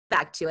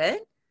back to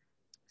it.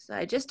 So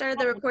I just started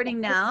the recording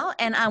now,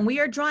 and we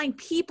are drawing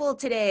people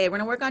today. We're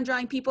gonna work on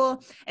drawing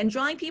people, and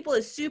drawing people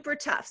is super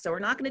tough. So we're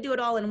not gonna do it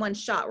all in one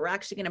shot. We're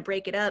actually gonna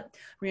break it up.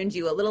 We're gonna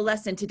do a little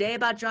lesson today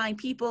about drawing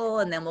people,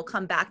 and then we'll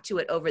come back to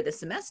it over the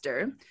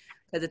semester,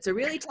 because it's a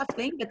really tough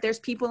thing, but there's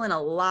people in a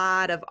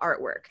lot of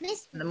artwork.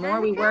 And the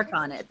more we work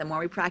on it, the more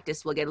we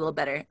practice, we'll get a little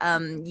better.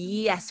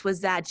 Yes, was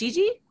that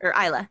Gigi or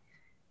Isla?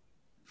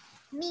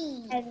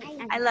 Me.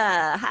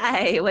 Isla,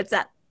 hi, what's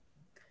up?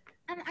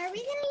 Are we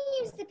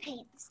gonna use the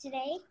paints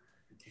today?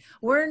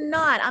 We're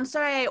not. I'm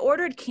sorry, I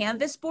ordered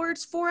canvas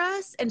boards for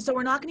us, and so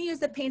we're not going to use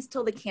the paints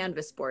till the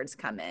canvas boards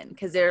come in,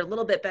 because they're a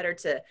little bit better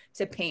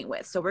to paint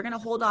with. So we're going to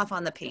hold off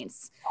on the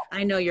paints.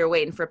 I know you're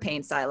waiting for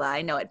paints, Isla.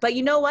 I know it. But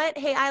you know what?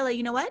 Hey, Isla,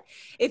 you know what?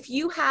 If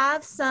you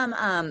have some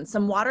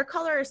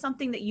watercolor or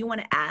something that you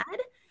want to add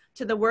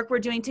to the work we're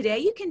doing today,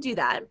 you can do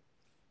that.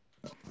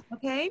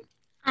 Okay?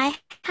 I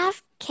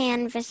have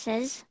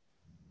canvases.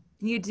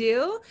 You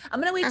do? I'm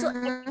going to wait till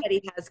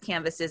everybody has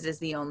canvases is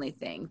the only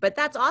thing. But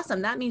that's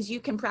awesome. That means you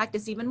can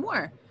practice even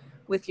more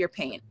with your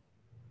paint.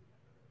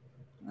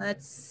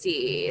 Let's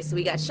see. So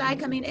we got Shy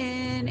coming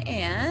in,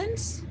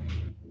 and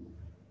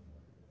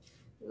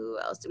who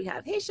else do we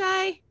have? Hey,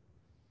 Shy.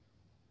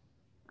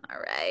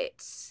 All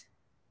right.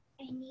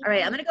 All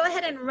right, I'm going to go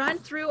ahead and run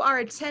through our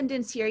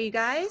attendance here, you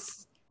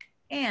guys,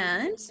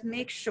 and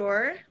make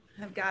sure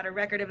I've got a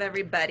record of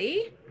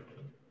everybody.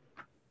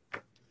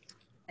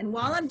 And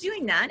while I'm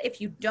doing that,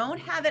 if you don't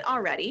have it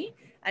already,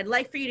 I'd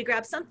like for you to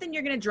grab something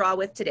you're going to draw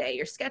with today,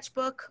 your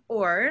sketchbook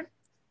or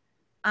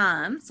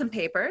some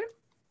paper,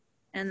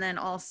 and then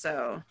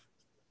also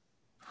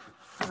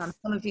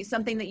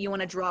something that you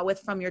want to draw with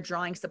from your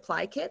drawing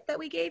supply kit that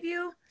we gave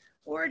you,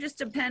 or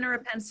just a pen or a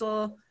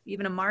pencil,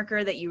 even a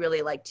marker that you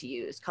really like to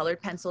use. Colored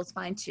pencil is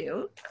fine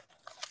too.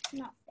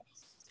 Not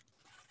this.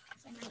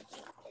 I might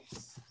do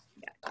this.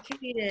 Yeah,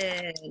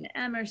 Kaden,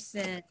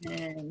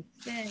 Emerson,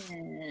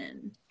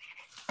 Finn.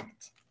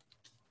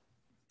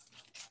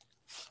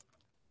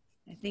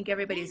 I think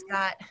everybody's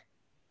got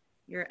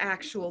your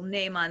actual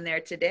name on there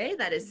today.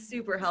 That is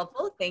super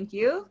helpful. Thank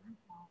you.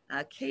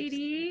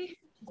 Katie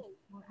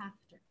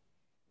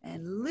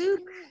and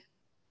Luke.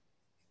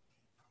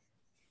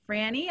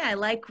 Franny, I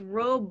like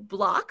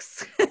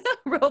Roblox.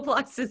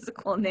 Roblox is a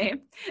cool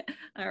name.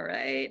 All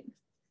right.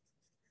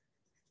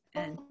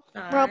 And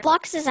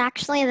Roblox is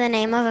actually the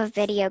name of a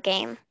video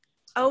game.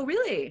 Oh,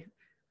 really?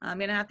 I'm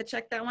going to have to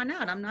check that one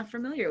out. I'm not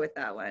familiar with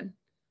that one.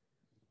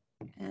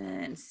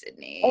 And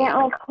Sydney. And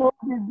like whole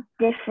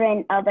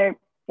different other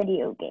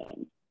video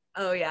games.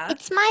 Oh, yeah?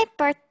 It's my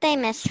birthday,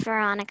 Miss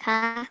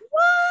Veronica.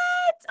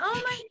 What? Oh,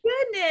 my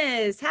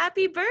goodness.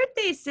 Happy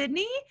birthday,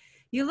 Sydney.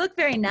 You look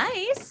very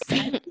nice. I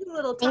see the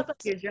little top of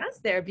your dress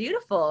there.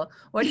 Beautiful.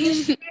 What do you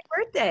do for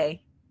your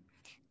birthday?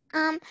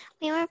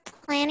 We were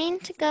planning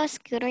to go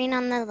scootering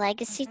on the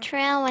Legacy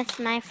Trail with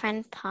my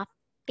friend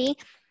Poppy,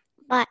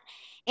 but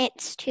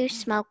it's too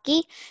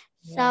smoky.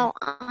 So,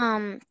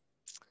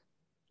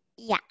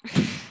 yeah.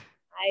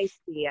 I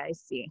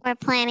see. We're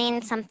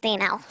planning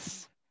something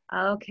else.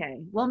 Okay.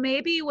 Well,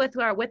 maybe with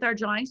our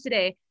drawings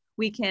today,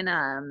 we can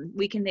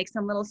make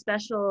some little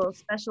special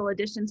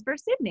additions for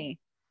Sydney.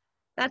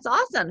 That's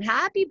awesome.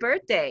 Happy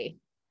birthday.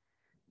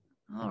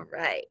 All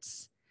right.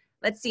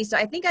 Let's see. So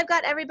I think I've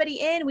got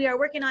everybody in. We are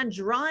working on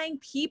drawing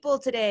people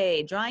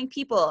today. Drawing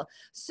people.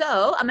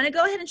 So I'm going to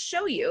go ahead and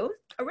show you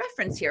a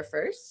reference here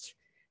first.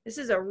 This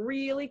is a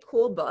really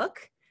cool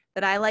book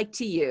that I like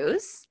to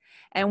use.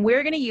 And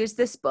we're going to use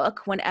this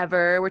book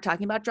whenever we're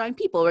talking about drawing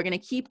people. We're going to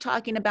keep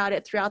talking about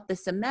it throughout the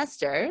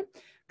semester,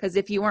 because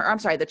if you weren't, I'm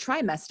sorry, the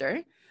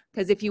trimester,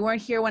 because if you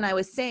weren't here when I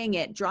was saying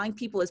it, drawing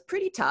people is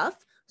pretty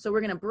tough. So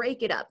we're going to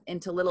break it up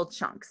into little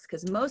chunks,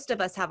 because most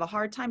of us have a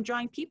hard time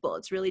drawing people.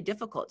 It's really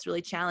difficult. It's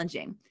really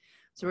challenging.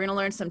 So we're going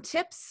to learn some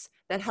tips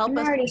that help us.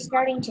 I'm already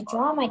starting to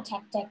draw my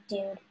tech deck,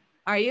 dude.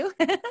 Are you?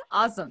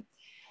 Awesome.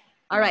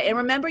 All right, and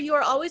remember, you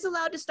are always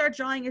allowed to start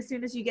drawing as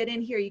soon as you get in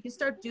here. You can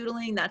start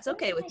doodling. That's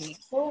okay with me.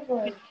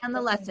 On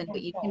the lesson,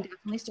 but you can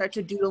definitely start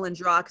to doodle and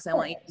draw, because I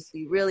want you to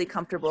be really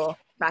comfortable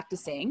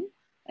practicing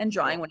and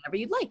drawing whenever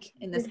you'd like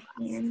in this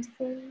class.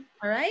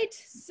 All right,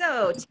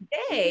 so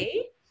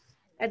today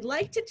I'd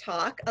like to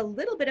talk a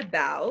little bit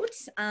about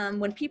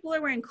when people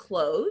are wearing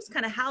clothes,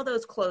 kind of how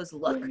those clothes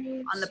look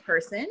on the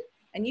person.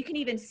 And you can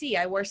even see,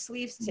 I wore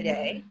sleeves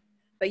today,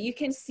 but you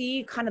can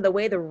see kind of the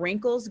way the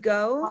wrinkles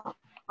go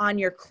on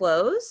your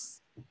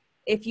clothes.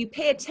 If you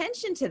pay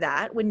attention to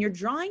that when you're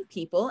drawing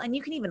people, and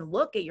you can even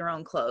look at your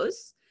own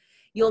clothes,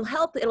 it'll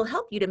help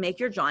you to make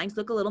your drawings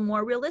look a little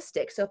more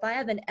realistic. So if I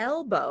have an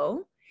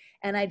elbow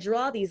and I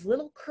draw these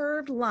little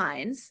curved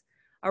lines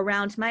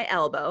around my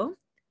elbow,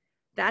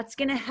 that's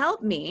going to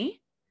help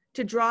me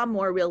to draw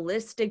more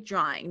realistic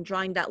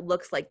drawing that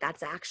looks like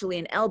that's actually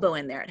an elbow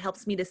in there. It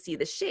helps me to see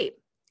the shape.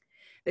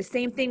 The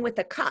same thing with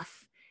the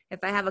cuff.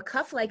 If I have a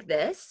cuff like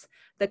this,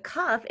 the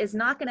cuff is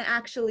not going to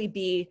actually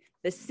be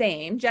the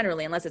same,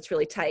 generally, unless it's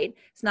really tight.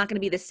 It's not going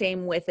to be the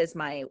same width as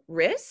my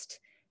wrist.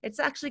 It's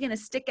actually going to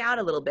stick out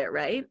a little bit,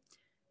 right?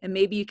 And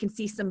maybe you can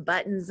see some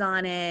buttons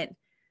on it.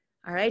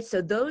 All right,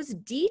 so those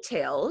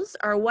details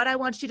are what I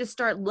want you to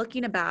start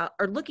looking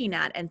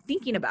at and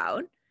thinking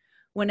about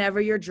whenever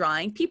you're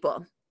drawing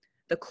people.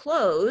 The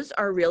clothes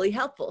are really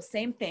helpful.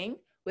 Same thing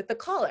with the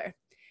collar.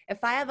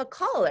 If I have a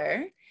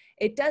collar,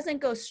 it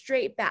doesn't go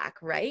straight back,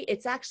 right?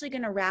 It's actually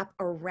going to wrap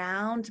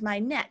around my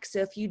neck. So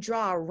if you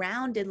draw a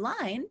rounded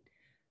line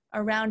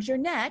around your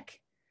neck,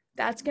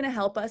 that's going to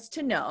help us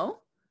to know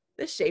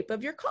the shape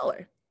of your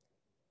collar.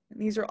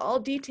 And these are all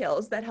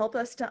details that help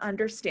us to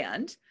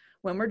understand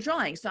when we're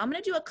drawing. So I'm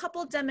going to do a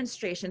couple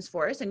demonstrations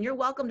for us, and you're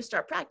welcome to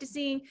start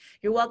practicing.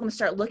 You're welcome to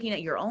start looking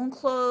at your own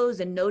clothes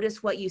and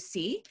notice what you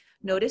see.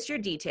 Notice your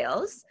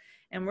details.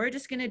 And we're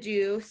just going to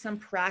do some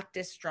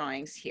practice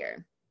drawings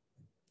here.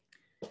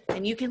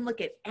 And you can look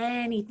at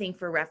anything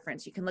for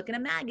reference. You can look in a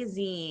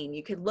magazine.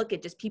 You can look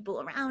at just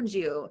people around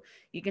you.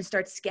 You can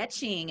start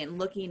sketching and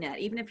looking at,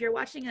 even if you're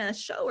watching a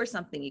show or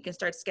something, you can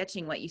start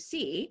sketching what you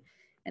see,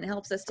 and it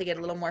helps us to get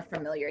a little more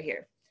familiar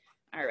here.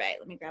 All right,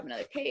 let me grab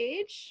another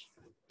page.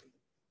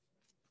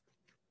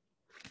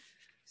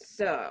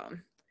 So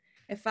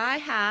if I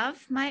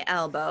have my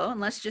elbow, and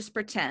let's just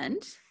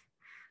pretend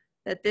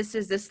that this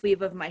is the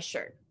sleeve of my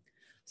shirt.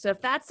 So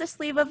if that's the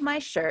sleeve of my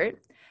shirt,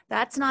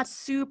 that's not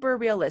super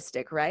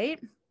realistic, right?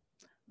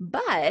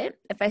 But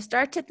if I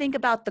start to think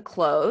about the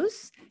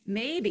clothes,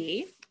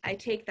 maybe I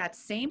take that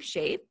same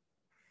shape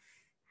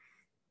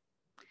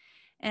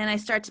and I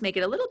start to make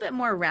it a little bit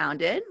more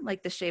rounded,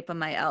 like the shape of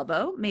my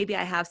elbow. Maybe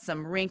I have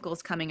some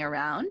wrinkles coming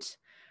around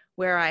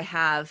where I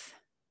have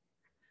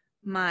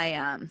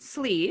my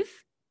sleeve.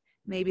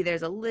 Maybe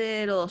there's a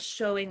little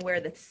showing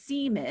where the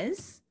seam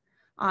is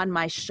on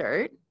my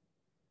shirt,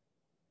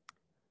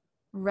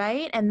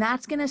 right? And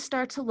that's going to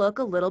start to look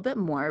a little bit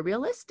more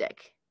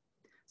realistic.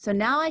 So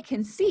now I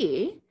can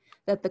see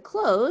that the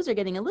clothes are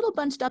getting a little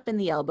bunched up in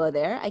the elbow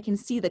there. I can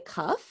see the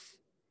cuff.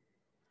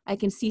 I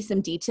can see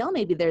some detail.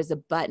 Maybe there's a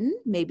button,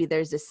 maybe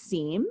there's a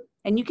seam.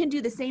 And you can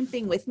do the same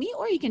thing with me,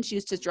 or you can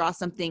choose to draw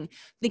something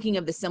thinking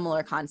of the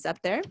similar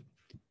concept there.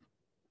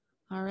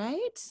 All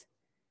right.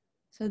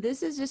 So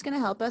this is just going to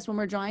help us when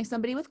we're drawing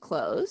somebody with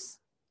clothes.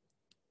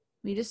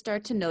 We just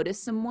start to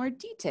notice some more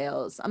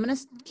details. I'm going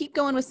to keep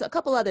going with a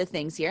couple other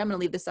things here. I'm going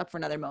to leave this up for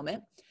another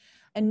moment.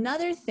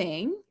 Another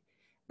thing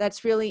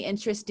that's really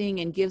interesting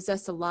and gives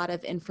us a lot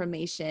of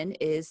information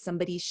is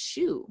somebody's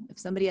shoe. If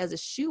somebody has a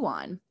shoe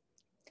on,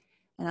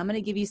 and I'm going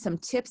to give you some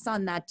tips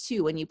on that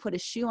too. When you put a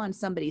shoe on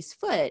somebody's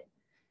foot,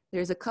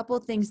 there's a couple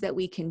things that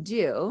we can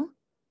do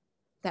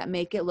that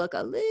make it look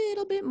a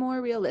little bit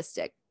more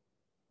realistic.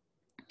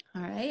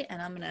 All right,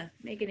 and I'm going to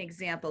make an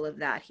example of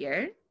that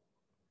here.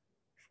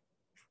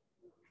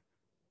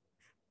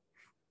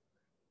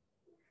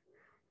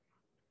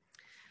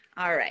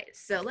 All right,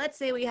 so let's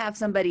say we have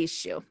somebody's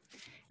shoe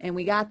and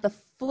we got the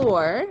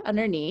floor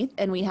underneath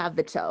and we have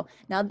the toe.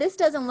 Now this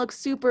doesn't look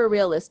super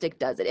realistic,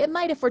 does it? It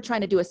might if we're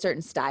trying to do a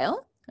certain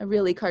style, a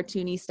really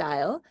cartoony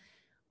style.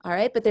 All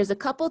right, but there's a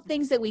couple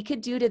things that we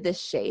could do to this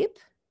shape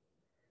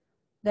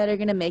that are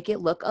gonna make it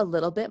look a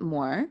little bit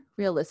more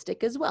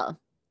realistic as well.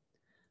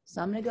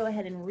 So I'm gonna go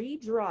ahead and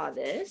redraw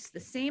this, the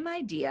same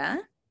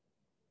idea.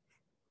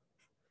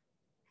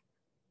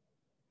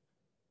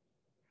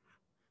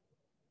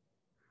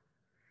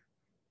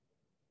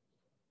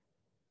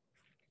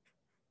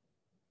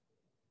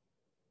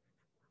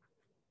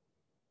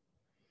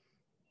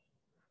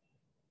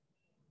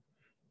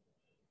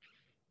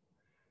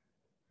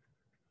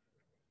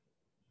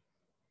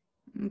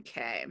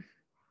 Okay.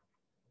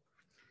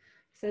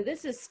 So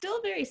this is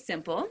still very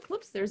simple.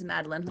 Whoops, there's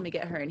Madeline. Let me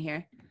get her in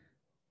here.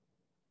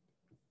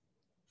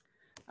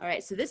 All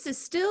right, so this is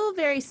still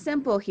very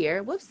simple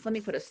here. Whoops, let me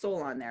put a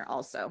sole on there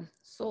also.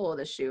 Sole of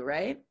the shoe,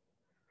 right?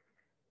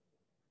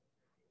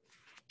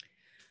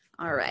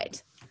 All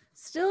right,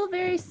 still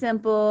very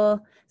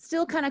simple,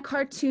 still kind of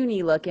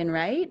cartoony looking,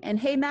 right? And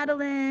hey,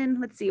 Madeline,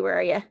 let's see, where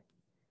are you?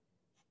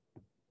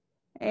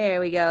 There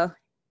we go.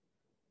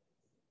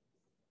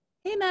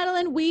 Hey,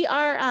 Madeline, we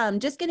are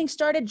just getting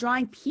started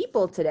drawing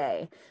people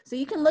today. So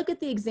you can look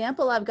at the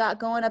example I've got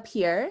going up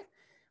here,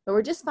 but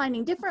we're just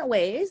finding different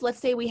ways. Let's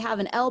say we have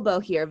an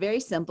elbow here, very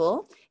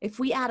simple. If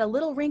we add a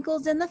little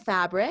wrinkles in the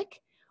fabric,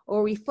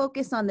 or we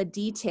focus on the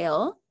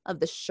detail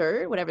of the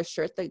shirt, whatever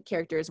shirt the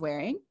character is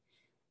wearing,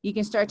 you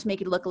can start to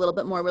make it look a little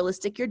bit more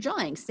realistic, your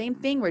drawing. Same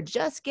thing, we're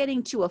just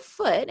getting to a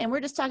foot, and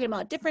we're just talking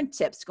about different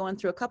tips, going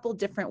through a couple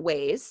different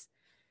ways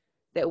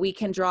that we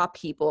can draw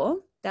people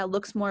that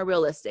looks more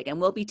realistic. And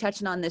we'll be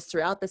touching on this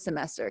throughout the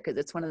semester because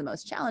it's one of the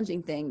most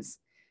challenging things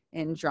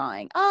in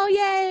drawing. Oh,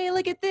 yay,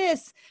 look at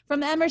this.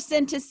 From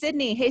Emerson to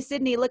Sydney. Hey,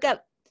 Sydney, look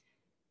up.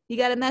 You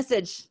got a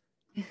message.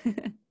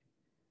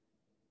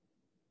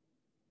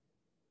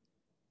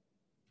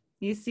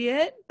 You see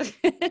it?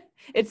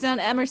 It's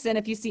on Emerson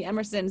if you see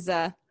Emerson's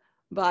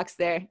box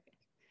there.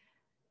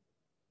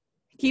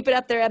 Keep it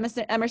up there,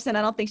 Emerson.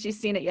 I don't think she's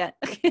seen it yet.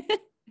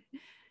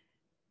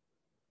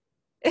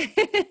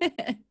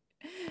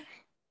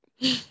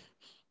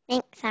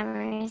 Thanks,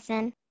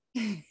 Emerson.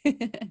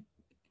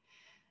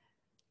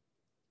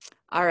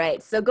 All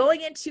right, so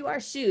going into our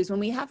shoes,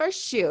 when we have our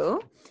shoe,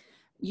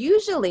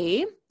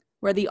 usually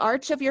where the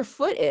arch of your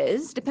foot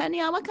is,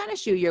 depending on what kind of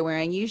shoe you're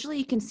wearing, usually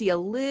you can see a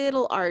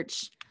little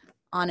arch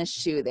on a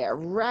shoe there,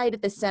 right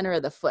at the center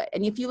of the foot.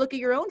 And if you look at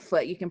your own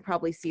foot, you can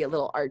probably see a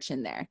little arch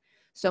in there.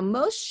 So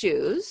most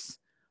shoes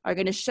are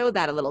going to show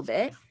that a little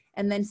bit.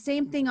 And then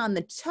same thing on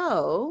the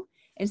toe.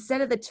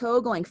 Instead of the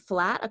toe going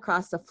flat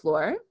across the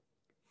floor,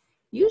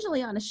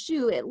 usually on a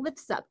shoe, it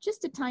lifts up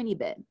just a tiny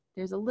bit.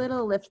 There's a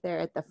little lift there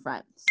at the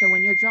front. So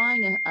when you're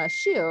drawing a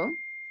shoe,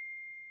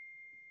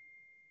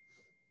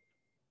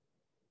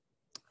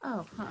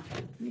 let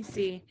me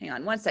see. Hang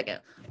on one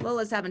second.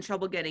 Lola's having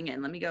trouble getting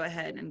in. Let me go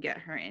ahead and get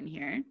her in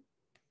here.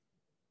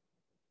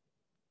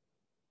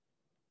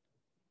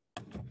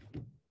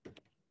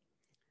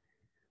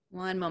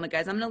 One moment,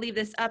 guys. I'm going to leave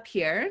this up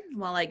here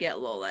while I get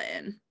Lola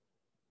in.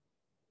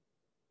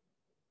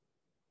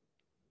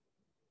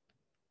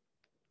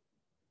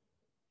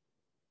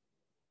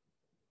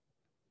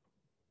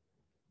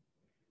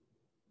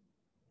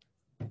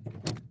 Let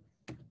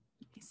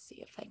me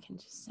see if I can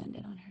just send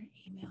it on her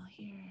email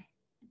here.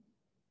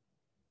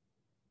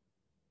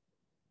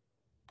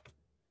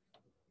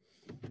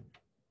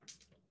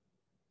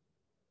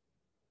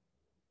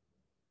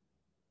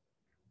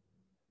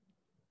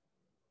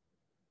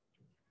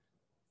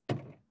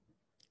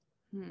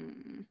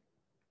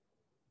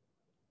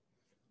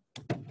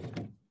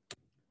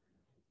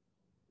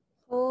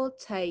 Hold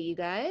tight, you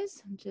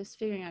guys. I'm just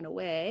figuring out a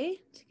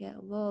way to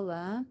get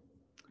Lola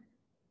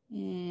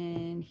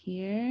in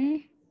here.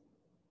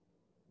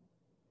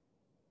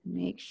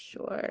 Make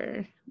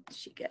sure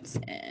she gets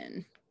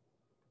in.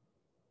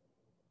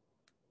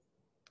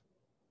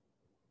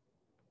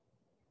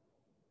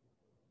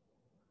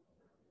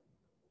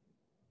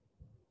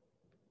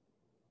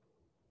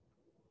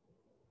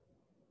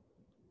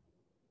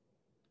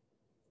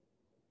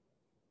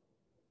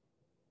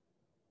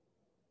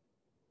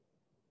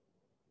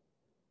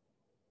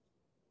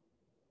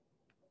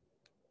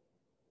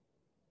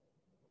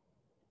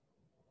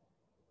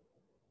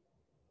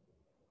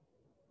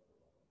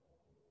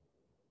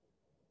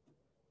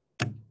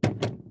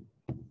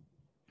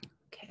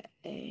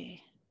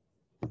 Okay.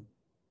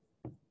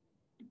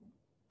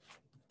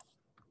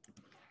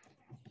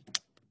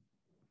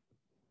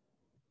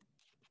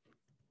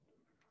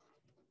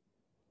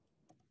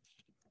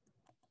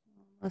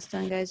 Almost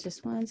done, guys.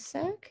 Just one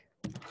sec.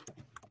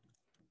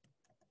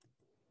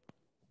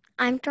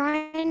 I'm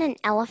drawing an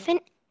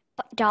elephant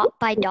dot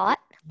by dot,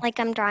 like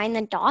I'm drawing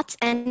the dots,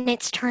 and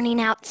it's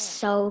turning out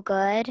so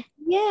good.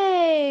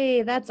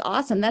 Yay, that's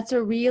awesome. That's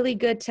a really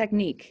good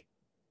technique.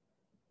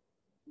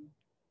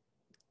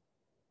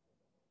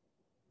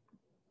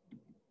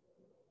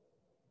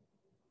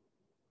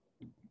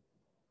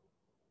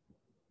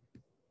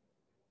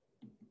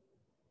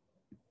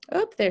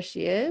 Oh, there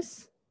she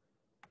is.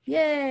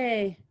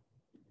 Yay.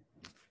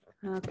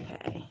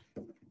 Okay.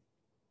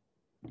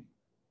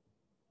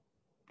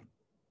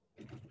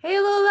 Hey,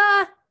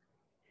 Lola.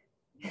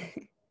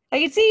 I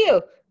can see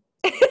you.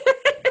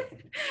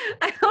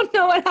 I don't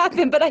know what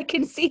happened, but I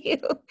can see you.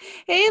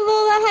 Hey,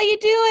 Lola, how you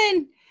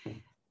doing?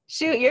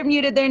 Shoot, you're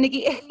muted there,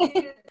 Nikki.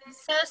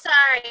 So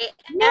sorry.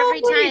 No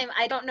Every worries. time,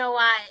 I don't know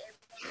why.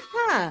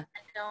 Huh. I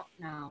don't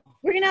know.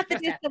 We're going to have to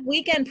do some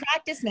weekend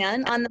practice,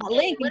 man, on the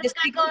link. What is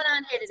going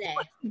on here today?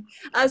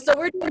 So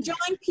we're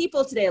drawing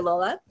people today,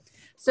 Lola.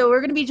 So we're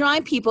going to be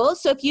drawing people.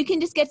 So if you can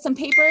just get some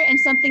paper and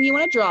something you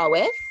want to draw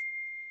with.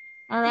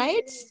 All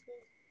right.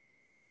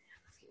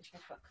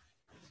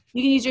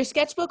 You can use your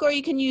sketchbook or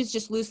you can use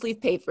just loose leaf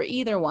paper,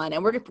 either one.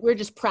 And we're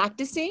just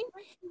practicing.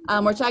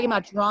 We're talking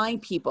about drawing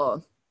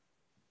people.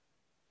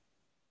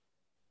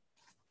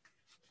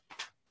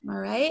 All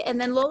right. And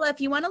then Lola,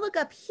 if you want to look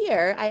up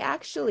here, I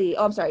actually,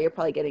 oh, I'm sorry. You're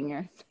probably getting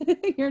your,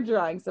 your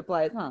drawing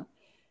supplies, huh?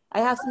 I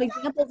have some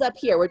examples up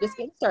here. We're just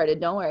getting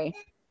started. Don't worry.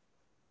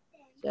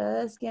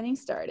 Just getting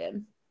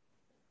started.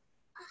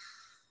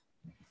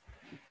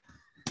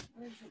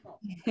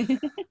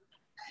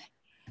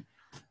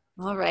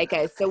 All right,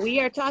 guys. So we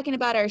are talking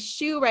about our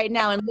shoe right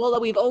now. And Lola,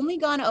 we've only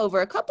gone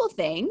over a couple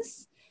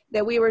things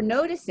that we were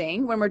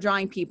noticing when we're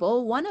drawing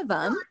people. One of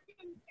them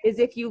is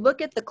if you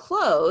look at the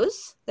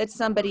clothes that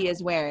somebody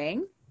is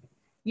wearing,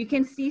 you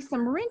can see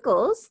some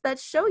wrinkles that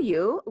show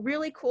you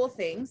really cool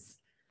things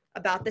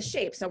about the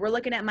shape. So we're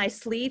looking at my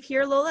sleeve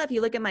here, Lola. If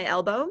you look at my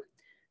elbow,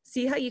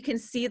 see how you can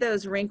see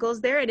those wrinkles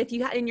there? And if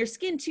you in your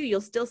skin too,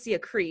 you'll still see a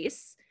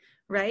crease,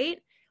 right?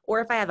 Or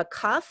if I have a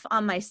cuff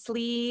on my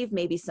sleeve,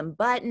 maybe some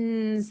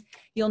buttons,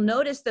 you'll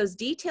notice those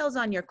details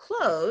on your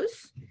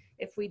clothes.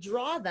 If we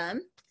draw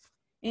them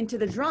into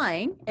the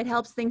drawing, it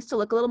helps things to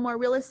look a little more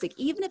realistic,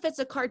 even if it's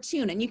a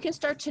cartoon. And you can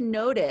start to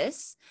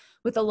notice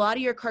with a lot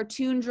of your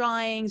cartoon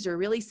drawings or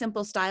really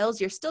simple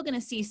styles, you're still going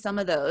to see some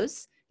of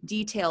those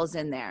details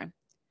in there.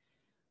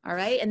 All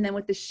right. And then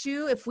with the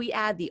shoe, if we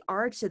add the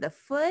arch of the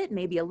foot,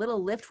 maybe a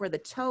little lift where the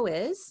toe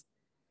is,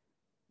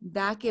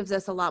 that gives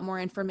us a lot more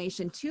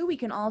information too. We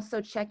can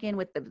also check in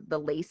with the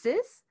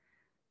laces.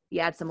 You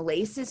add some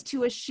laces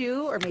to a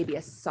shoe or maybe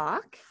a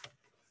sock.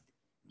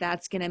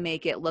 That's going to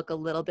make it look a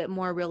little bit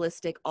more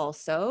realistic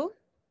also.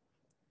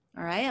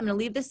 All right, I'm gonna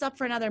leave this up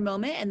for another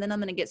moment and then I'm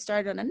gonna get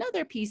started on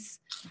another piece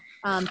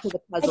to the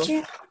puzzle.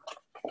 I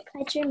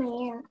drew my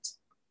aunt.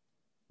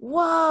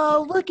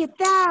 Whoa, look at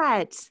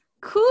that.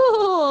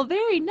 Cool,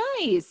 very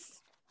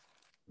nice.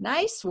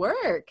 Nice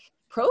work.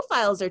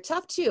 Profiles are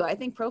tough too. I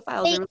think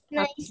profiles are really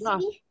tough to draw.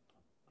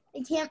 I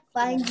can't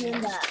find you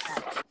in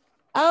that.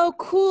 Oh,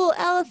 cool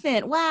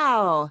elephant.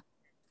 Wow.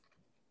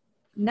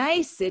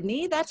 Nice,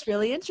 Sydney. That's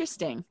really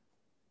interesting.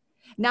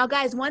 Now,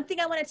 guys, one thing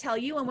I want to tell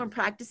you when we're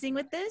practicing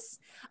with this,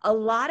 a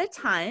lot of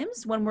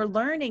times when we're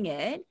learning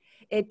it,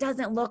 it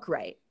doesn't look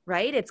right,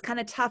 right? It's kind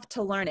of tough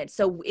to learn it.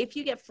 So if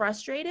you get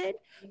frustrated,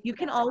 you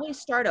can always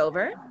start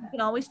over. You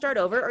can always start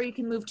over, or you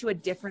can move to a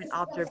different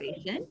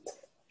observation.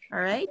 All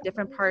right,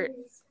 different part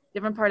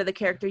of the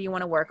character you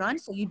want to work on.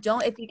 So you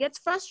don't, if it gets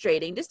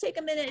frustrating, just take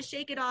a minute,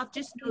 shake it off.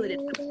 Just know that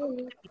it's going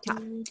to be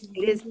tough.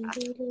 It is tough.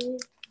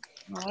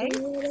 All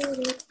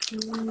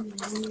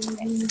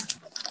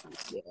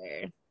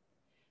right.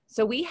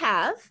 So we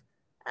have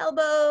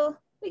elbow,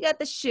 we got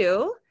the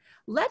shoe.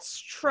 Let's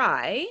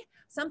try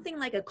something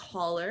like a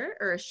collar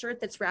or a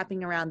shirt that's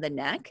wrapping around the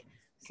neck.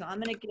 So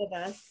I'm going to give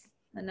us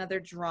another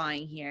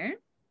drawing here.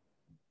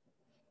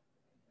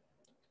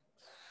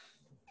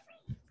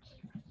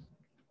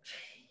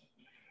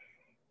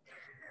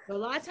 So a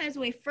lot of times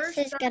when we first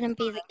This is gonna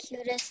be the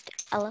cutest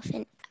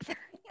elephant ever.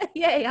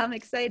 Yay, I'm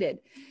excited.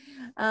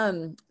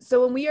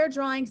 So when we are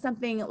drawing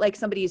something like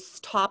somebody's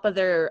top of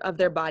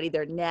their body,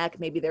 their neck,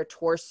 maybe their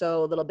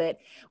torso a little bit,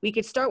 we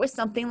could start with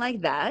something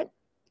like that.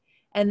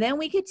 And then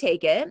we could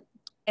take it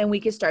and we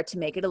could start to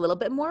make it a little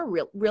bit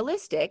more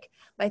realistic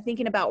by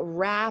thinking about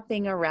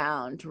wrapping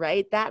around,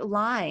 right? That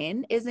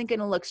line isn't going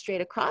to look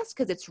straight across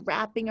because it's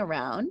wrapping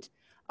around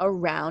a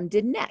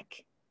rounded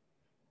neck.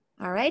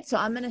 All right, so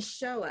I'm going to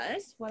show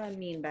us what I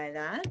mean by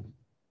that.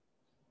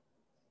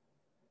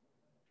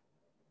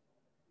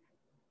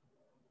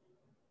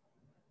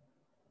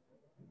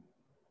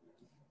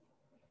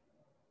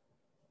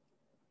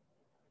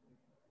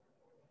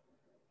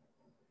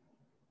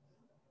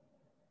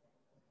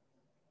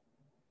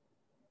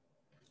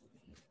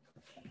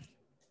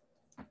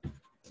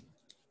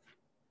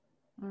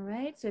 All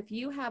right, so if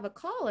you have a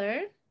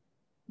collar,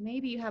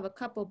 maybe you have a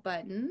couple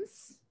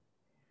buttons,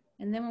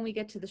 and then when we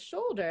get to the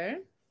shoulder,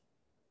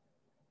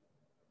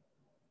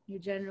 you're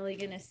generally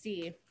gonna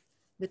see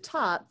the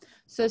top.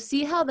 So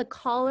see how the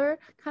collar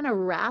kind of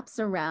wraps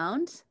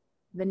around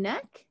the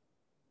neck?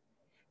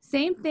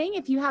 Same thing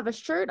if you have a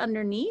shirt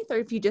underneath, or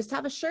if you just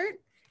have a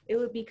shirt, it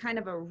would be kind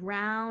of a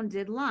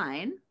rounded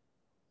line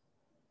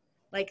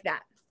like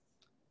that,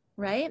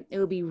 right? It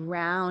would be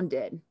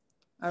rounded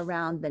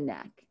around the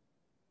neck.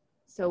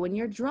 So when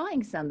you're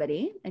drawing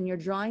somebody and you're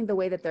drawing the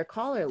way that their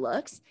collar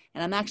looks,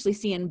 and I'm actually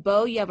seeing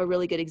Bo, you have a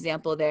really good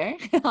example there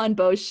on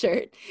Bo's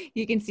shirt.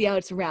 You can see how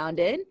it's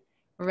rounded,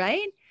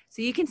 right?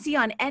 So you can see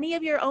on any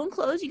of your own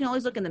clothes, you can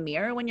always look in the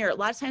mirror. When you're, a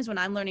lot of times when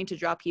I'm learning to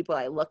draw people,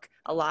 I look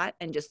a lot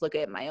and just look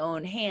at my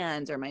own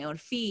hands or my own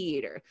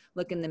feet or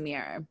look in the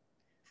mirror.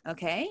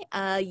 Okay,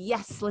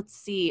 yes, let's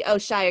see. Oh,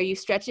 Shai, are you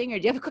stretching or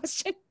do you have a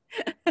question?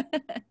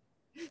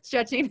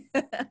 Stretching,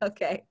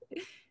 okay.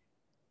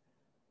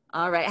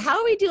 All right, how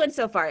are we doing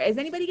so far? Is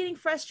anybody getting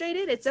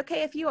frustrated? It's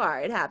okay if you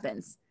are, it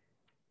happens.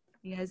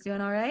 You guys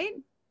doing all right?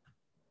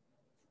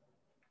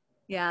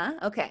 Yeah,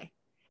 okay.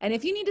 And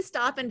if you need to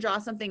stop and draw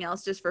something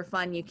else just for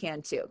fun, you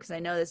can too, because I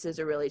know this is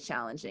a really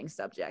challenging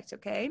subject,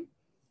 okay?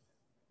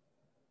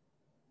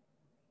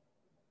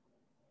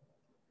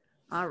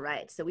 All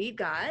right, so we've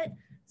got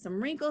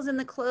some wrinkles in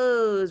the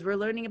clothes. We're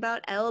learning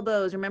about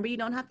elbows. Remember, you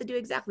don't have to do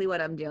exactly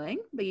what I'm doing,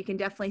 but you can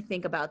definitely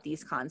think about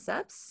these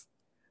concepts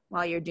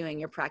while you're doing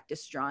your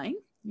practice drawing,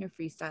 your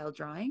freestyle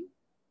drawing.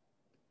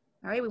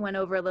 All right, we went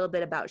over a little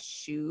bit about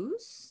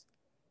shoes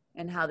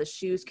and how the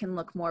shoes can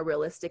look more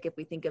realistic if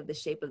we think of the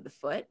shape of the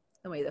foot,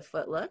 the way the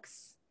foot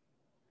looks.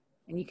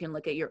 And you can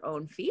look at your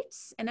own feet,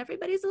 and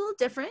everybody's a little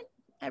different.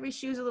 Every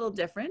shoe's a little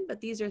different,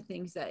 but these are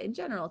things that in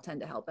general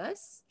tend to help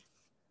us.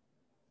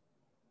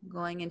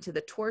 Going into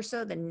the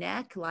torso, the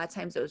neck, a lot of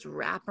times those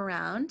wrap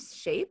around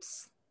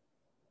shapes,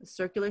 the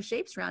circular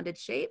shapes, rounded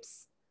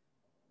shapes,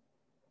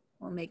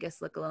 will make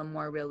us look a little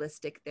more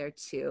realistic there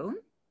too.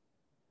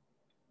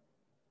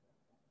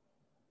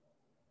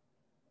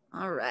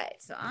 All right,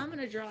 so I'm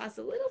gonna draw us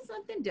a little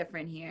something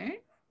different here.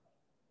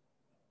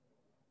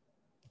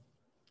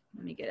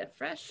 Let me get a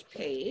fresh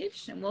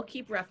page and we'll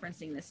keep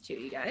referencing this too,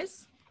 you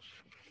guys.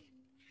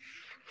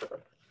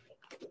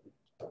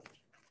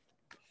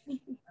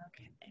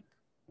 Okay.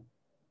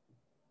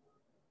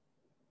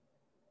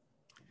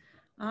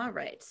 All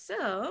right,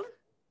 so,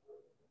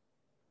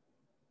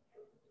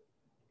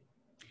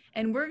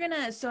 and we're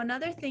gonna, so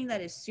another thing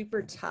that is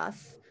super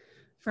tough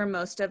for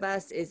most of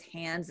us is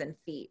hands and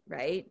feet,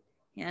 right?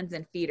 Hands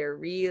and feet are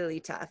really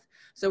tough.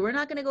 So we're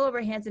not gonna go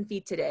over hands and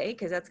feet today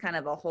because that's kind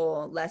of a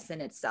whole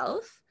lesson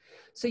itself.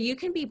 So you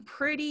can be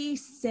pretty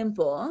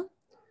simple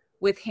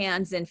with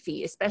hands and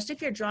feet, especially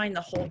if you're drawing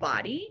the whole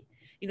body.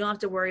 You don't have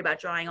to worry about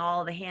drawing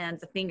all the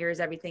hands, the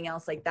fingers, everything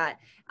else like that.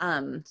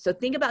 So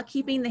think about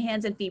keeping the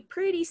hands and feet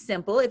pretty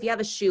simple. If you have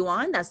a shoe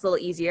on, that's a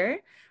little easier.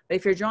 But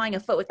if you're drawing a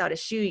foot without a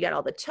shoe, you got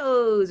all the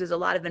toes, there's a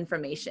lot of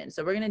information.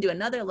 So we're gonna do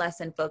another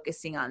lesson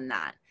focusing on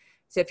that.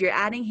 So if you're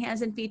adding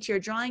hands and feet to your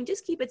drawing,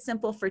 just keep it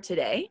simple for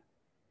today.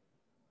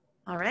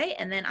 All right,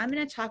 and then I'm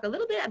gonna talk a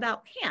little bit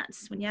about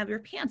pants when you have your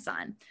pants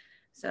on.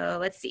 So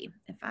let's see,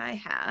 if I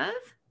have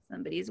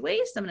somebody's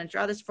waist, I'm gonna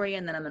draw this for you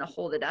and then I'm gonna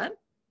hold it up.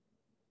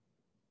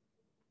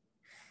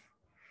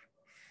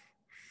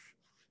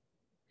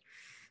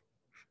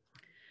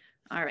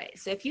 All right,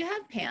 so if you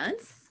have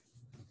pants,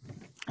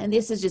 and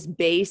this is just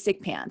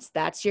basic pants,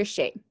 that's your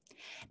shape.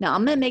 Now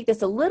I'm gonna make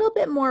this a little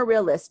bit more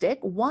realistic.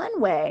 One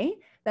way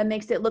that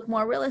makes it look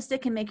more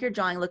realistic and make your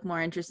drawing look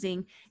more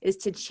interesting is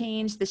to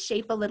change the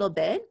shape a little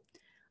bit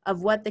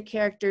of what the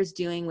character's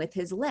doing with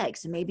his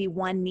legs. So maybe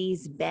one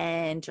knee's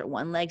bent or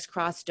one leg's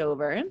crossed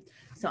over.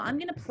 So I'm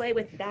gonna play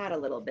with that a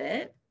little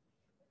bit.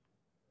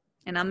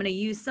 And I'm gonna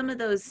use some of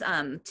those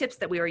tips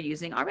that we were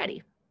using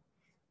already.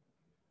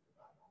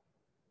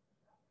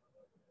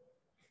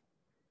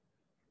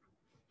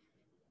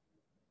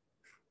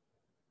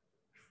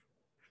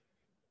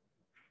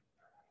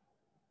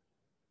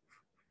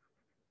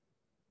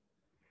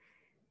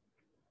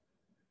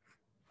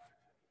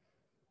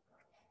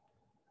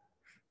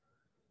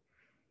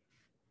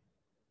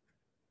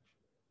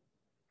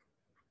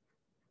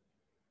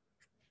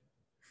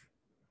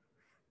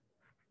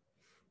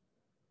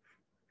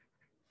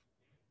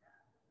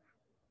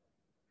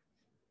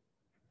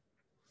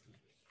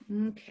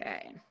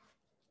 Okay.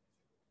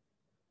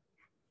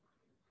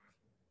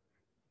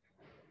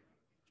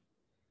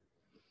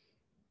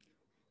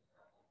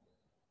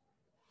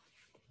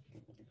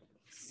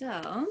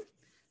 So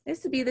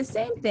this would be the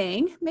same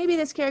thing. Maybe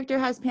this character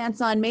has pants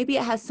on. Maybe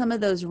it has some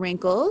of those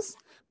wrinkles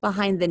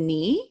behind the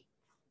knee,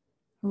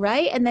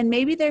 right? And then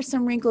maybe there's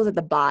some wrinkles at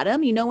the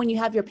bottom. You know, when you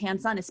have your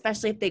pants on,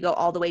 especially if they go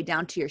all the way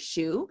down to your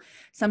shoe,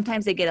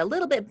 sometimes they get a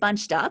little bit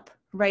bunched up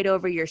right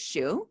over your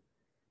shoe.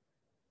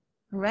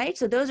 Right,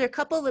 so those are a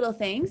couple little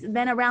things.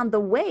 Then around the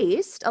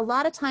waist, a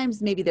lot of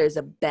times maybe there's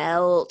a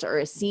belt or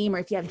a seam, or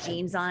if you have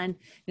jeans on, you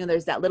know,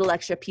 there's that little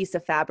extra piece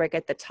of fabric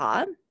at the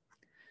top.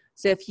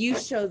 So if you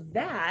show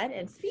that,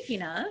 and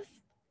speaking of,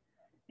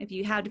 if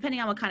you have,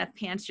 depending on what kind of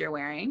pants you're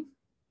wearing,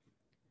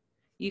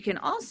 you can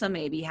also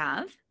maybe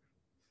have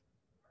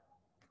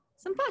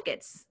some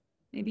pockets.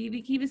 Maybe you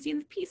can even see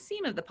the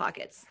seam of the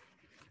pockets.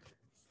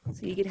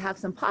 So you could have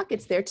some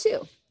pockets there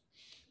too.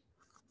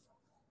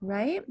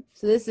 Right?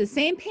 So this is the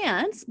same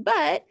pants,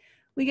 but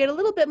we get a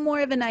little bit more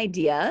of an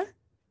idea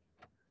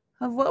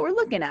of what we're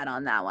looking at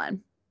on that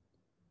one.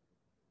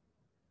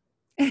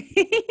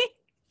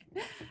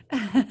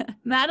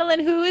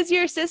 Madeline, who is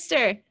your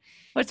sister?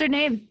 What's her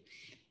name?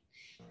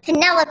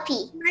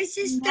 Penelope. My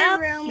sister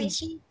Romy,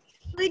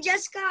 we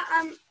just got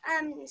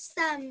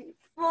some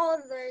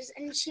folders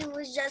and she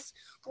was just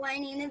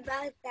whining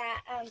about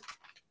that.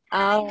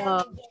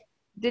 Oh,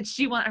 did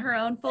she want her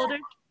own folder?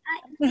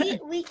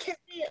 We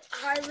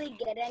hardly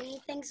get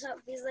anything, so it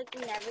feels like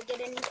we never get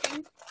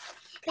anything.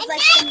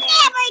 Like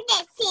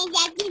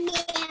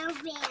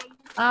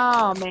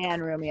oh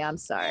man, Rumi, I'm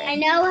sorry. I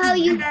know how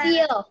you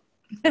feel.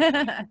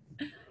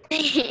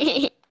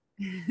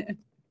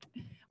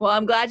 Well,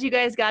 I'm glad you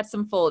guys got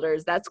some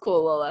folders. That's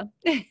cool, Lola.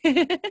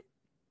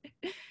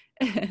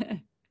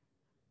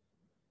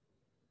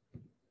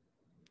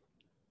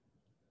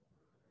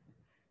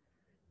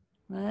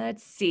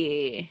 Let's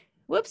see.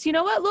 Whoops, you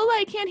know what, Lola?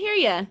 I can't hear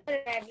you.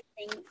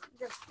 Everything.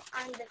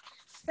 On the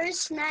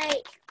first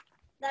night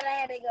that I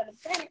had to go to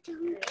bed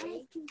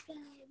early,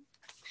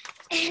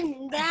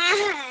 and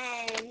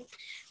then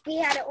we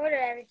had to order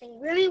everything.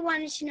 Really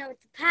wanted to know what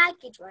the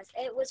package was.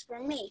 It was for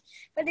me,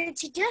 but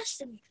it's just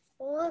some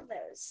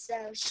folders.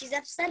 So she's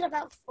upset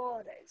about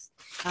folders.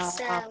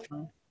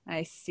 Oh,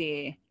 I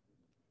see.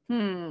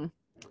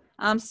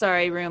 I'm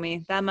sorry,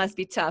 Rumi. That must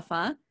be tough,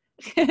 huh?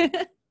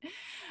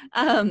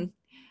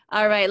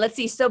 All right, let's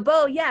see. So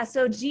Bo, yeah,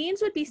 so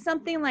jeans would be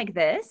something like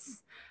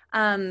this.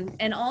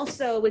 And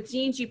also with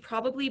jeans, you'd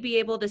probably be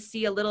able to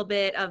see a little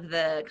bit of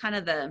the kind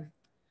of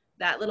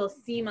that little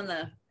seam in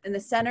the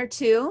center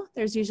too.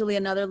 There's usually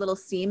another little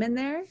seam in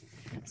there.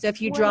 So if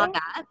you draw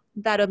that,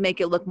 that'll make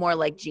it look more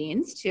like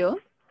jeans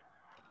too.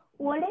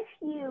 What if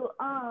you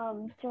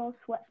draw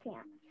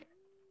sweatpants?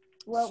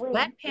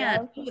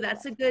 Sweatpants. Ooh,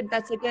 that's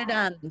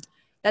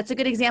a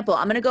good example.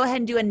 I'm gonna go ahead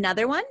and do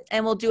another one,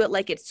 and we'll do it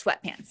like it's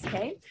sweatpants.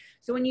 Okay.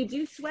 So when you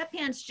do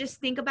sweatpants,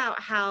 just think about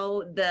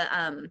how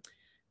the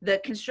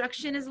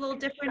construction is a little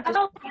different.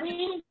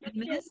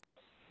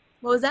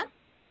 What was that?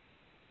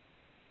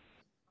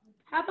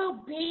 How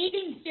about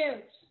bathing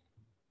suits?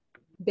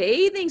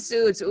 Bathing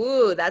suits.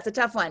 Ooh, that's a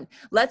tough one.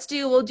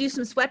 We'll do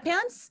some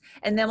sweatpants,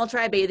 and then we'll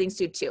try a bathing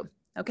suit too.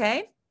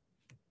 Okay.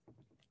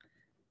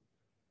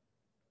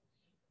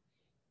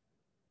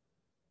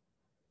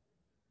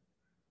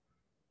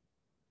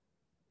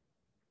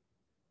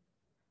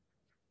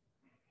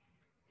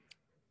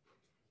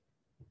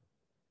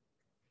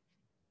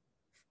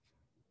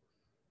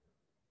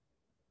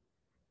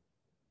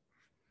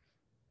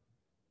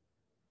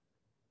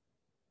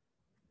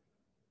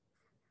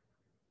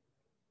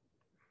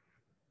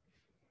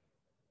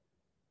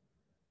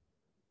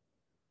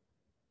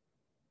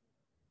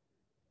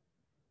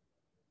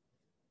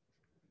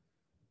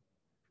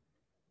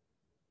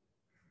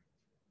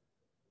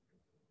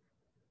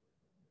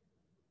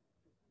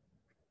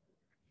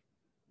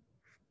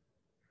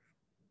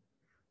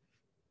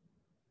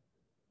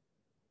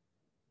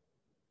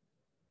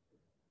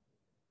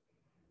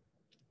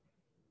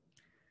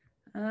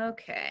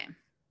 Okay.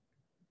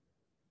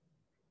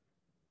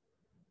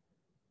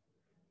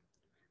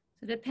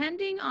 So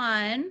depending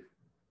on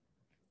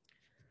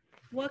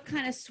what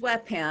kind of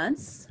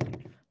sweatpants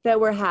that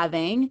we're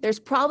having, there's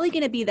probably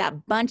going to be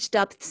that bunched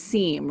up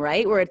seam,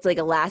 right? Where it's like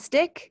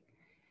elastic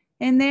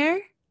in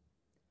there.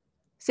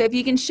 So if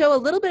you can show a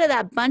little bit of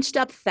that bunched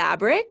up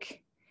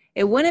fabric,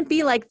 it wouldn't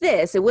be like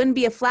this. It wouldn't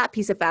be a flat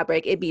piece of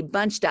fabric. It'd be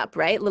bunched up,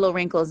 right? Little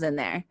wrinkles in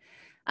there.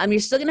 You're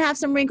still going to have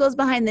some wrinkles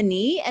behind the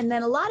knee. And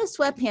then a lot of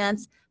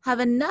sweatpants have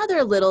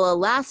another little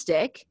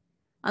elastic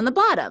on the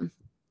bottom,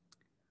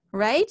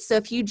 right? So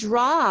if you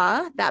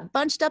draw that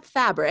bunched up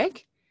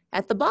fabric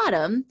at the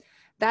bottom,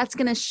 that's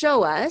going to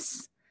show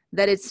us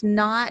that it's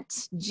not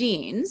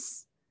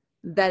jeans,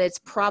 that it's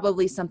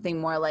probably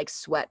something more like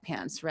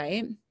sweatpants,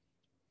 right?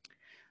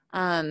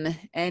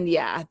 And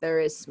yeah, there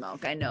is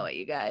smoke. I know it,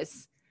 you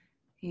guys.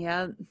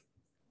 Yeah.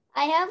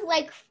 I have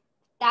like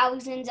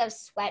thousands of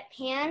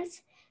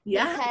sweatpants.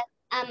 Yeah.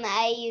 Because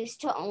I used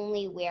to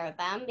only wear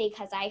them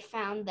because I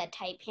found the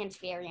tight pants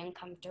very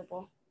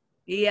uncomfortable.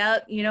 Yeah.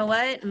 You know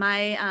what?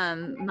 My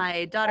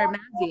my daughter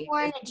Mazzy. I've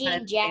worn a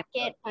jean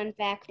jacket. Fun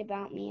fact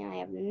about me: I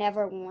have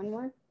never worn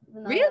one.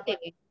 Really?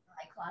 In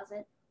my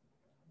closet.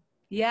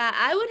 Yeah,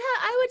 I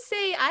would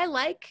say I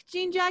like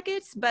jean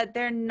jackets, but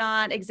they're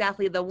not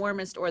exactly the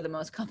warmest or the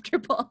most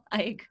comfortable.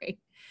 I agree.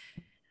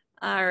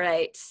 All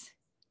right.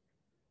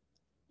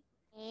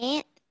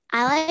 I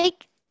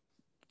like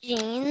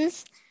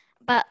jeans,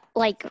 but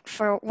like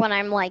for when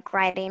I'm like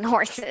riding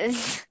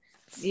horses.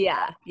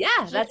 Yeah.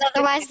 Yeah. That's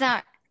Otherwise,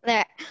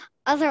 they're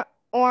other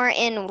or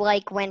in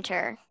like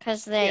winter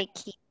because they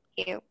keep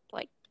you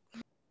like.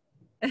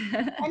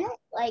 I don't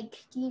like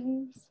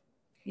jeans.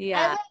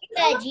 Yeah.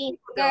 I like the jean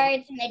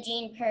skirts and the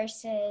jean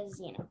purses,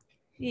 you know.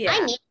 Yeah.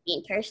 I need a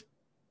jean purse.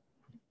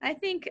 I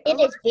think It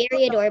is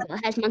very adorable.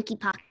 It has monkey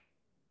pockets.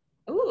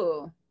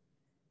 ooh.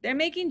 They're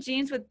making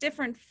jeans with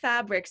different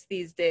fabrics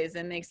these days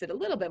and makes it a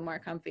little bit more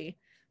comfy.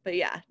 But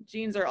yeah,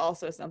 jeans are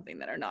also something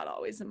that are not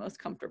always the most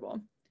comfortable.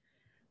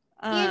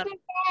 Here's my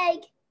bag.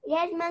 It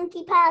has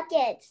monkey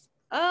pockets.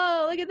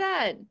 Oh, look at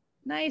that.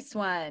 Nice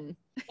one.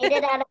 Made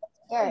it out of a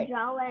skirt.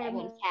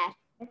 Drawing.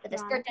 But the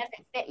skirt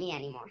doesn't fit me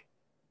anymore.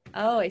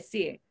 Oh, I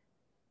see.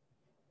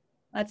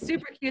 That's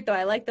super cute though.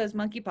 I like those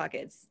monkey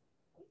pockets.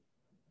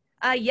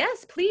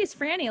 Yes, please,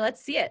 Franny,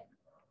 let's see it.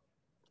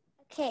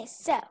 Okay,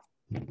 so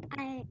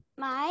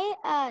my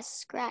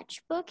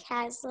sketchbook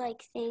has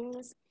like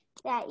things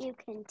that you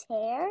can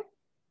tear.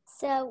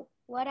 So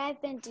what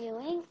I've been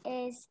doing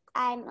is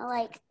I'm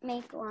like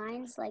make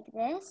lines like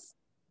this,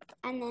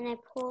 and then I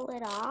pull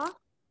it off,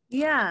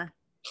 Yeah.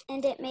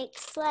 and it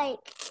makes like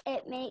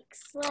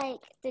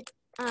the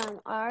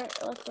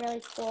art look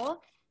really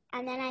cool.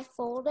 And then I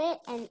fold it,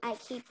 and I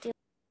keep doing.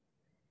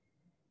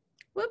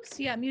 Whoops,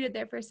 you got muted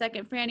there for a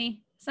second, Franny.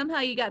 Somehow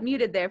you got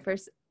muted there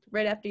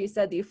right after you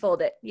said that you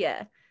fold it.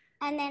 Yeah.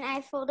 And then I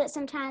fold it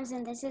sometimes,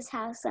 and this is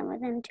how some of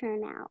them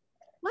turn out.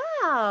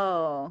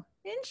 Wow.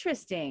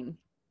 Interesting.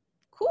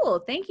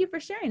 Cool. Thank you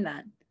for sharing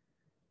that.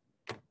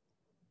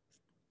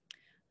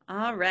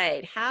 All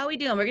right. How are we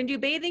doing? We're going to do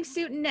bathing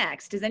suit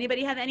next. Does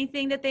anybody have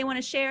anything that they want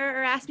to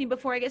share or ask me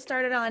before I get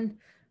started on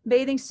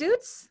bathing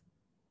suits?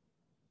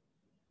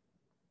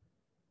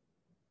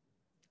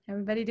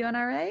 Everybody doing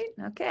all right?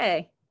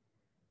 Okay.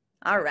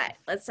 All right.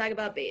 Let's talk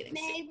about bathing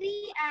suits.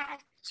 Maybe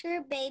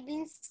after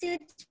bathing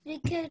suits, we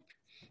could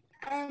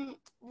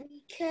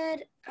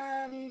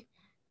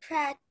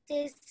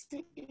practice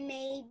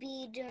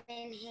maybe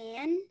doing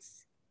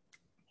hands.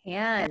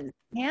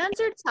 Hands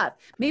are tough.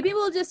 Maybe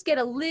we'll just get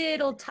a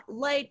little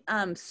light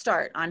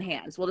start on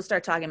hands. We'll just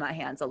start talking about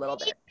hands a little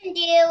bit. You can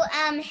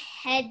do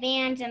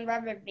headbands and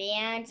rubber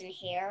bands and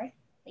hair,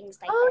 things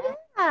like that.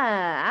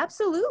 Yeah,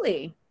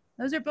 absolutely.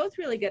 Those are both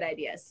really good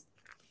ideas.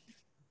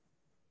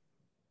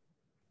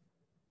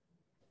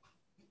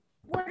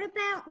 What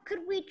about, could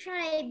we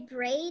try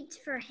braids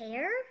for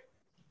hair?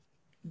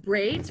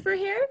 Braids for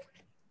hair?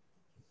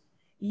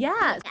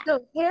 Yeah,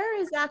 so hair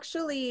is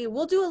actually,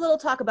 we'll do a little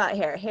talk about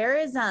hair. Hair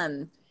is,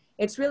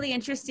 it's really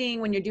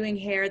interesting when you're doing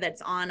hair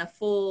that's on a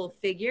full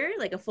figure,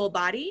 like a full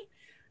body,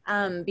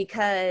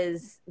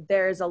 because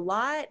there's a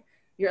lot,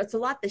 it's a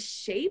lot the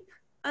shape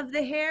of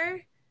the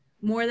hair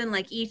more than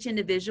like each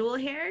individual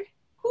hair.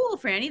 Cool,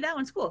 Franny, that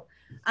one's cool.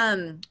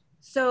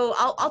 So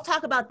I'll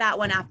talk about that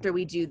one after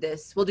we do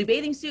this. We'll do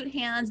bathing suit,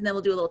 hands, and then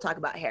we'll do a little talk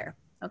about hair.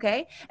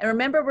 Okay. And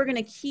remember, we're going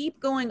to keep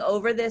going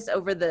over this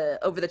over the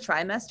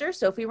trimester.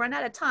 So if we run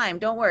out of time,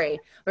 don't worry.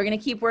 We're going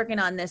to keep working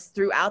on this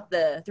throughout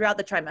the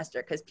trimester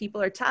because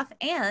people are tough,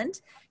 and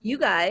you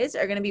guys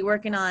are going to be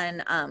working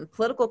on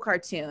political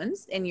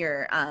cartoons in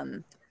your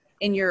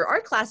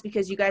art class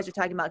because you guys are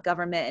talking about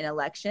government and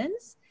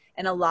elections,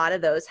 and a lot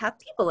of those have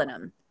people in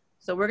them.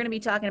 So we're going to be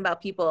talking about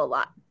people a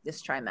lot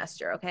this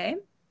trimester. Okay.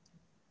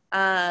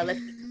 And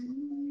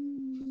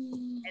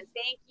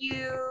thank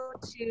you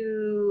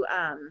to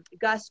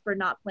Gus for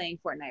not playing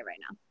Fortnite right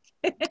now.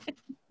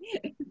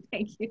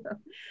 Thank you.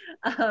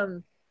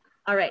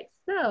 All right,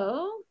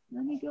 so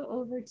let me go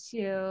over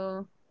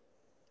to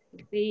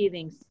the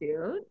bathing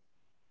suit.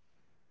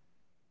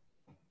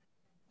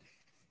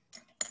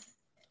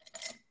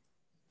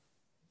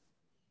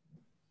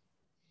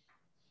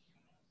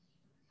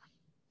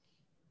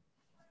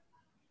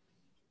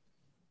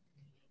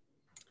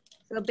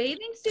 So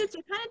bathing suits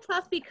are kind of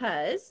tough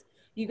because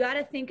you got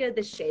to think of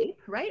the shape,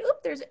 right?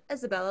 Oop, there's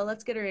Isabella.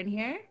 Let's get her in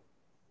here.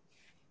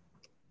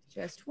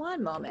 Just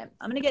one moment.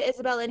 I'm going to get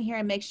Isabella in here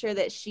and make sure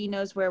that she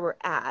knows where we're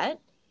at.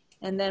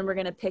 And then we're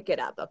going to pick it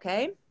up,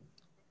 okay?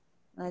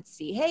 Let's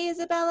see. Hey,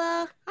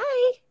 Isabella.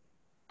 Hi.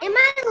 Am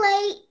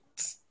I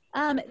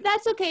late?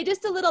 That's okay,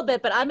 just a little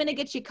bit, but I'm going to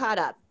get you caught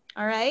up,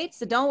 all right?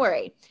 So don't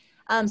worry.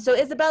 So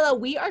Isabella,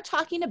 we are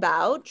talking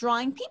about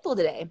drawing people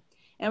today.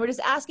 And we're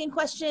just asking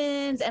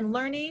questions and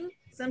learning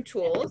some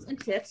tools and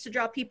tips to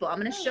draw people. I'm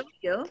going to show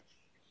you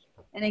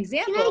an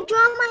example. Can I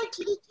draw my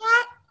kitty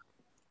cat?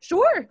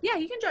 Sure. Yeah,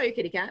 you can draw your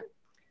kitty cat.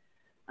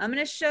 I'm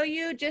going to show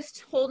you,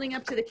 just holding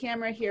up to the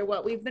camera here,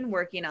 what we've been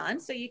working on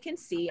so you can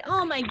see.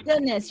 Oh my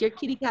goodness, your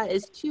kitty cat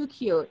is too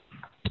cute.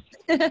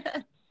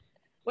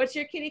 What's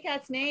your kitty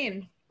cat's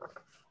name?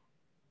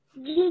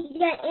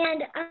 Yeah,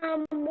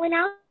 and when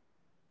I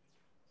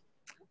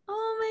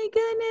Oh my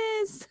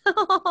goodness.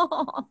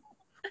 Oh,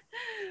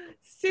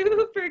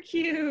 super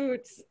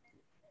cute.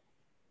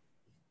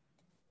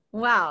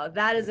 Wow,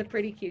 that is a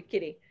pretty cute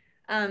kitty.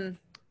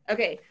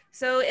 Okay,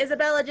 so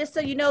Isabella, just so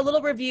you know, a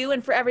little review,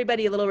 and for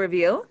everybody, a little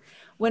review.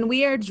 When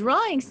we are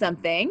drawing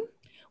something,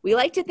 we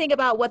like to think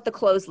about what the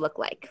clothes look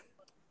like.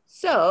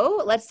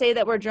 So let's say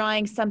that we're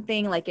drawing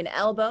something like an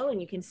elbow, and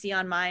you can see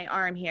on my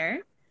arm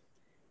here.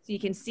 So you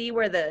can see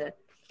where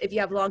if you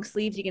have long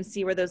sleeves, you can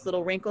see where those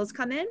little wrinkles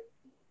come in.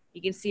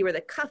 You can see where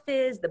the cuff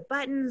is, the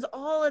buttons,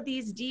 all of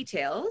these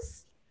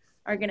details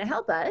are gonna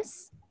help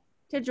us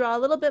to draw a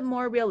little bit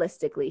more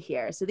realistically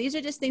here. So these are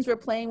just things we're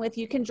playing with.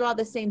 You can draw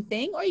the same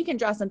thing or you can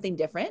draw something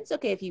different. It's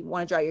okay if you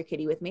wanna draw your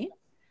kitty with me.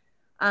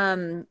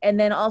 And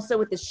then also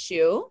with the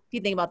shoe, if you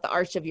think about the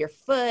arch of your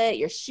foot,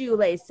 your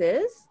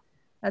shoelaces,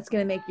 that's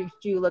gonna make your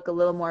shoe look a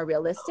little more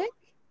realistic.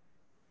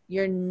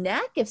 Your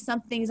neck, if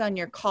something's on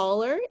your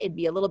collar, it'd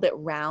be a little bit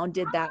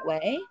rounded that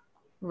way,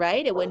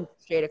 right? It wouldn't be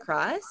straight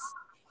across.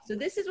 So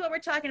this is what we're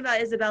talking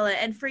about, Isabella.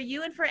 And for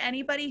you and for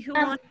anybody who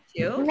wants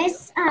to.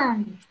 Miss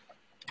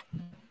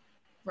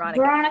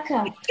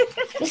Veronica,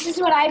 this is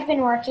what I've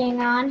been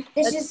working on.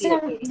 This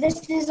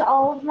is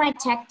all of my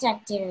tech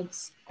deck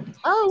dudes.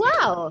 Oh,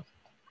 wow.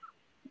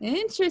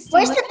 Interesting.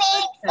 Where's the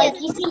big, like,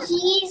 you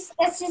see,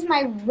 this is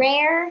my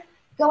rare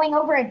going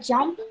over a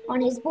jump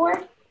on his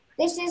board.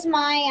 This is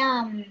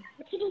my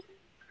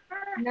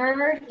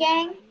nerd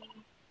gang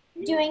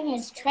doing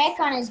his trick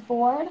on his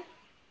board.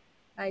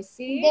 I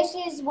see. This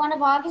is one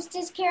of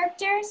Augustus'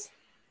 characters.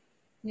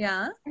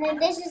 Yeah. And then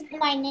this is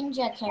my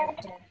ninja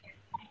character.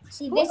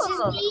 See, Cool. this is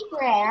the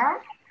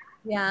rare.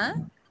 Yeah.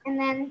 And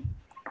then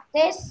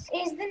this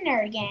is the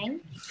nerd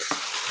gang.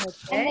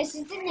 Okay. And this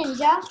is the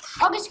ninja.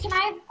 August, can I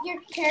have your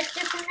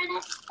character for a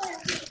minute?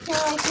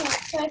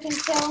 So I can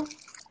show.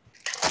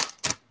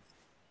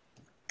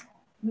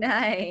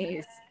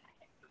 Nice.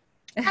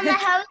 Emma,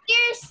 how's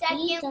your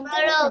second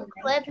little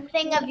clip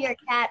thing of your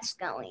cats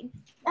going?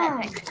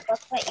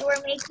 That you were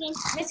making?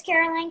 Miss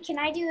Caroline, can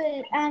I do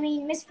it? I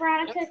mean, Miss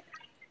Veronica.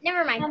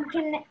 Never mind. I'm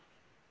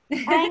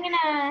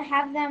gonna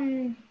have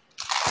them.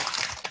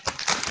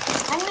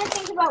 I'm gonna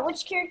think about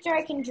which character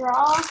I can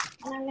draw,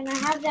 and I'm gonna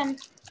have them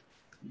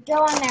go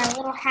on their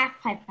little half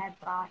pipe I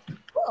brought.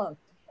 Cool.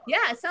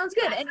 Yeah, it sounds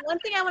good. And one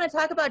thing I want to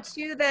talk about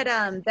too that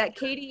that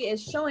Katie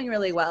is showing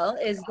really well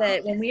is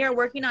that when we are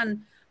working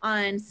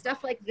on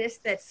stuff like this,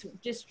 that's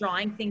just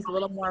drawing things a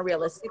little more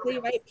realistically,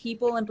 right?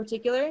 People in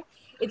particular,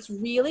 it's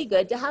really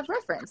good to have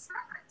reference.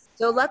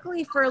 So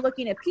luckily for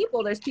looking at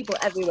people, there's people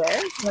everywhere.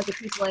 You can look at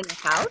people in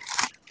your house.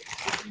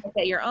 You can look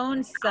at your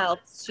own self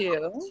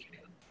too.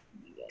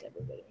 Get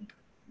everybody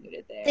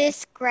muted there.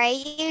 This gray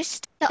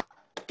used to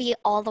be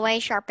all the way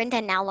sharpened,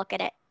 and now look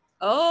at it.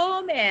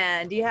 Oh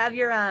man, do you have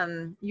your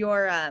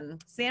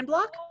sand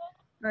block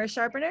or a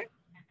sharpener?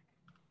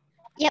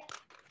 Yep.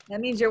 That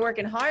means you're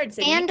working hard.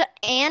 Sydney.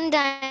 And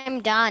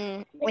I'm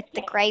done with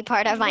the gray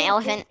part of my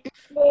elephant.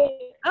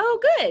 Oh,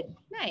 good,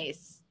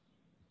 nice.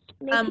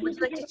 Would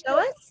you like to show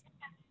us?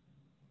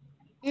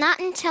 Not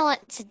until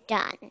it's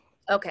done.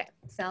 Okay,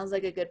 sounds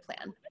like a good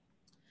plan.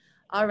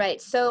 All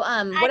right, so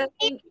what I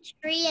made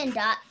a tree and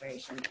dot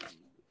version.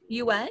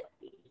 You what?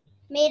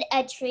 Made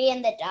a tree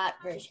and the dot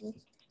version.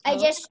 I Oh.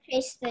 just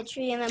traced the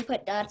tree and then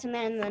put dots in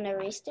it and then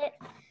erased it.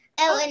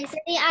 Oh, and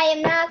Sydney, I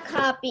am not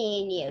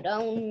copying you.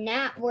 Don't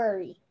not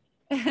worry.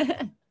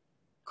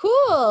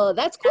 Cool,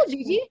 that's cool,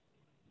 Gigi.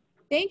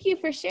 Thank you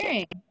for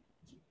sharing.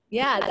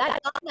 Yeah, that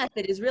dot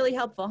method is really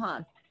helpful,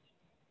 huh?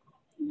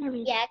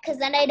 Yeah, because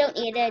then I don't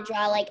need to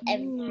draw like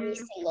every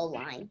single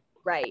line.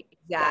 Right,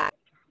 exactly.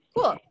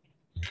 Cool.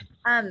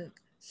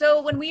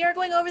 So when we are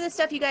going over this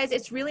stuff, you guys,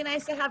 it's really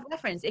nice to have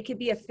reference. It could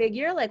be a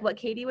figure like what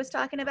Katie was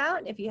talking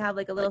about. If you have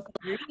like a little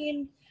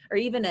figurine or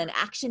even an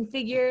action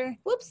figure.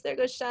 Whoops, there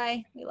goes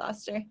Shy. We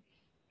lost her.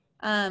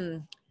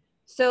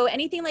 So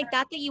anything like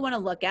that that you want to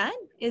look at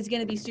is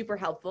going to be super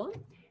helpful.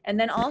 And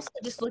then also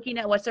just looking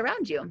at what's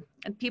around you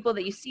and people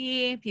that you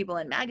see, people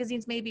in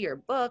magazines maybe or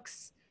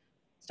books,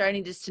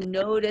 starting just to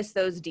notice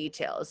those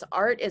details.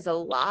 Art is a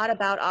lot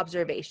about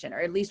observation,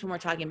 or at least when we're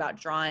talking about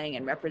drawing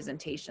and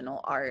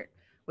representational art,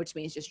 which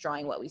means just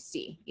drawing what we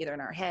see, either in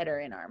our head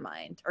or in our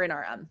mind, or in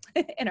our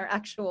in our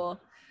actual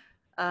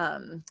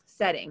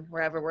setting,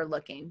 wherever we're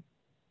looking.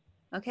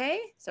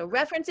 Okay, so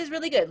reference is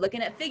really good.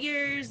 Looking at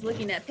figures,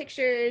 looking at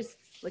pictures,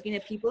 looking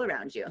at people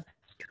around you.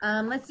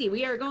 Let's see,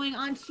 we are going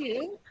on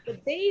to the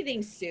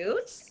bathing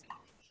suits.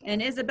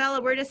 And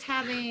Isabella, we're just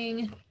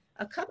having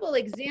a couple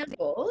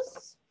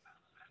examples.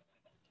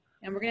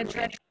 And we're gonna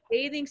try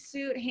bathing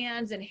suit,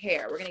 hands, and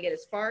hair. We're gonna get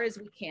as far as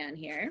we can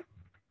here.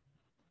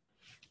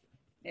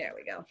 There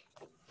we go.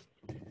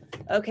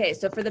 Okay,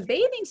 so for the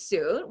bathing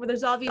suit, well,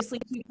 there's obviously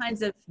two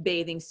kinds of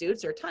bathing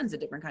suits, or tons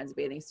of different kinds of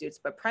bathing suits,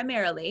 but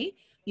primarily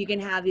you can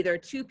have either a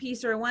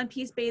 2-piece or a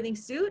 1-piece bathing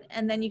suit,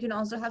 and then you can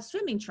also have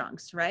swimming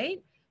trunks,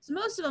 right? So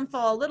most of them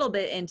fall a little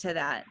bit into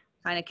that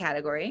kind of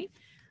category.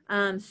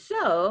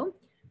 So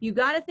you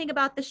got to think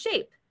about the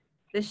shape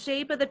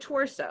of the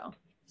torso.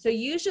 So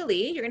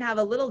usually you're gonna have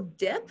a little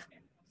dip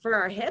for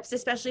our hips,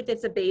 especially if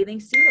it's a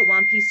bathing suit, a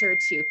 1-piece or a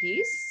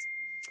 2-piece.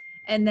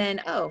 And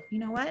then, oh, you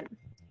know what?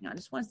 No,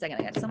 just one second.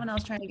 I got someone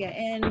else trying to get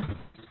in.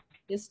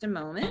 Just a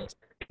moment.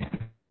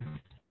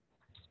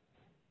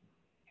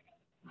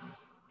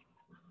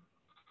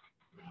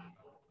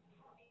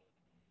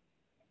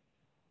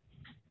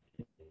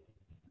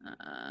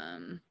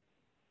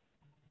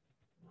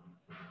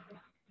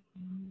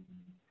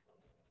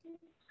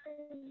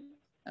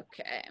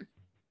 Okay.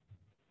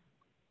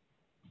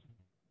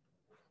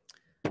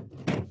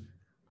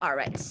 All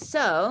right,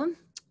 so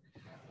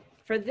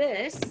for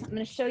this, I'm going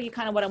to show you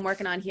kind of what I'm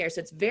working on here.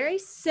 So it's very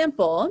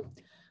simple,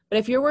 but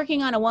if you're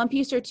working on a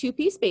 1-piece or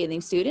 2-piece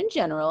bathing suit in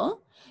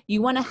general,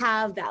 you want to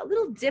have that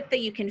little dip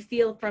that you can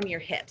feel from your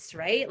hips,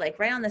 right? Like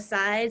right on the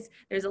sides,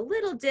 there's a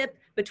little dip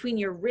between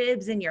your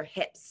ribs and your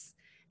hips,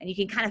 and you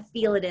can kind of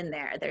feel it in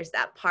there. There's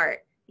that part.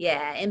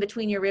 Yeah, in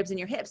between your ribs and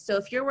your hips. So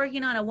if you're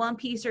working on a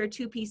 1-piece or a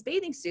 2-piece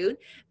bathing suit,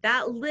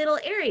 that little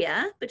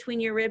area between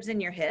your ribs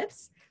and your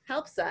hips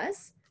helps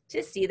us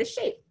to see the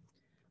shape.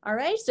 All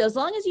right, so as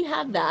long as you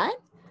have that,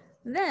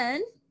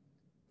 then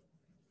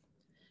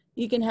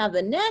you can have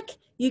the neck.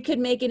 You could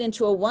make it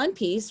into a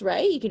 1-piece,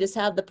 right? You could just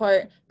have the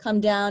part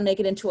come down, make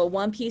it into a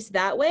 1-piece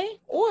that way,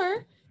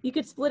 or you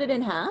could split it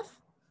in half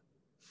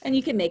and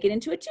you can make it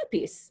into a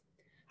 2-piece.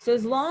 So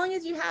as long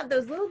as you have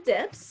those little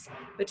dips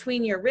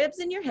between your ribs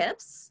and your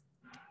hips,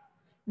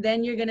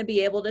 then you're gonna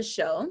be able to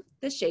show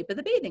the shape of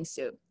the bathing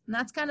suit. And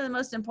that's kind of the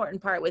most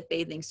important part with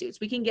bathing suits.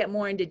 We can get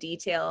more into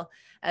detail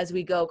as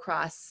we go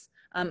across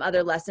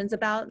other lessons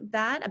about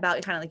that,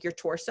 about kind of like your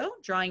torso,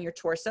 drawing your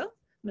torso,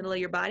 middle of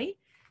your body.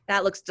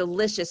 That looks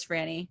delicious,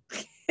 Franny.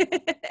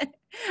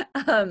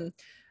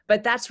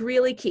 But that's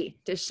really key,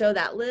 to show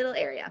that little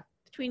area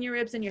between your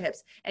ribs and your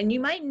hips. And you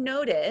might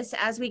notice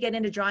as we get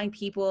into drawing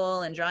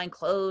people and drawing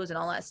clothes and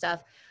all that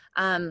stuff,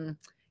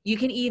 you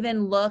can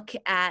even look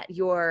at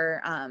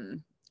your,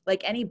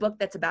 like any book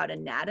that's about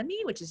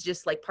anatomy, which is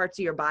just like parts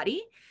of your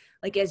body.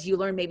 Like as you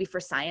learn maybe for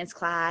science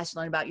class, you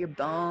learn about your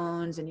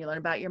bones and you learn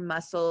about your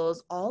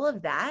muscles, all of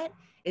that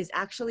is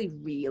actually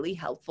really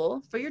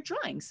helpful for your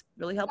drawings,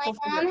 really helpful.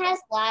 My mom has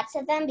lots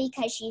of them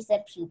because she's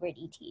a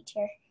puberty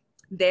teacher.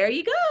 There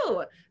you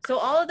go. So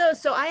all of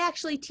those, so I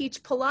actually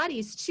teach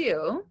Pilates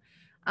too,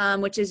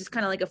 which is just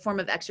kind of like a form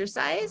of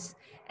exercise.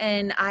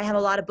 And I have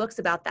a lot of books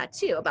about that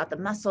too, about the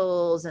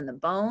muscles and the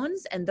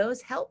bones. And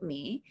those help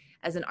me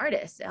as an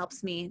artist. It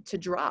helps me to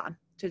draw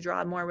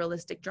a more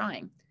realistic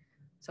drawing.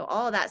 So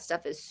all of that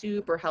stuff is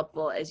super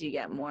helpful as you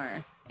get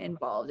more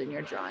involved in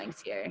your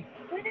drawings here.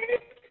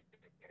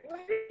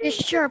 You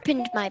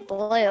sharpened my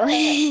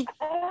blue.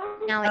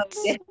 Now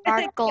it's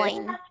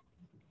sparkling.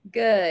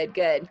 Good,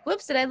 good.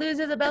 Whoops, did I lose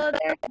Isabella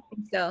there? I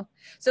think so.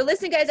 So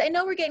listen, guys, I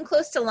know we're getting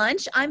close to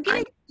lunch. I'm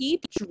gonna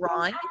keep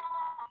drawing.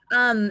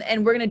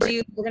 And we're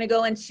gonna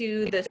go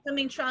into the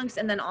swimming trunks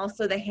and then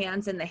also the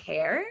hands and the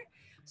hair.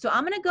 So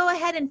I'm gonna go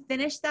ahead and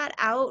finish that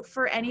out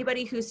for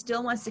anybody who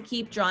still wants to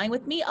keep drawing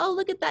with me. Oh,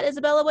 look at that,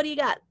 Isabella, what do you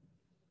got?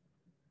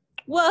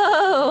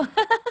 Whoa,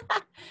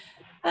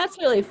 that's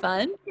really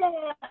fun.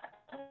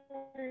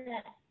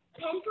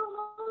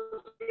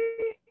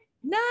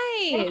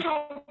 Nice.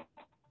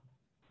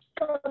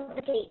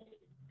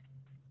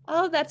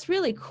 Oh, that's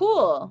really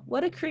cool.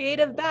 What a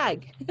creative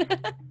bag.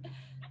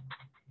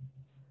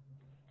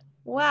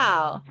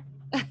 Wow.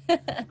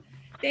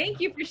 Thank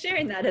you for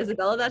sharing that,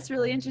 Isabella. That's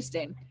really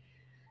interesting.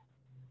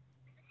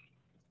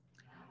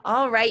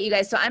 All right, you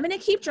guys, so I'm gonna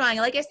keep drawing.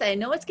 Like I said, I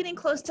know it's getting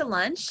close to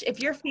lunch. If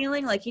you're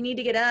feeling like you need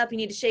to get up, you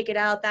need to shake it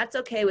out, that's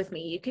okay with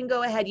me. You can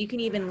go ahead, you can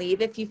even leave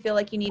if you feel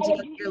like you need to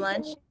go to your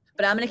lunch,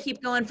 but I'm gonna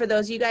keep going for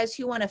those of you guys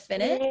who wanna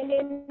finish.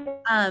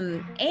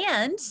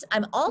 And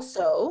I'm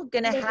also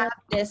gonna have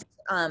this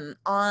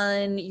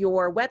on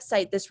your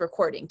website, this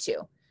recording too.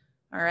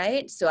 All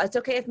right, so it's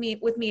okay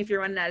with me if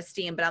you're running out of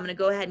steam, but I'm gonna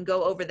go ahead and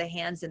go over the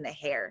hands and the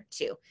hair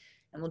too,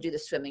 and we'll do the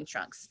swimming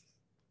trunks.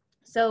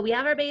 So we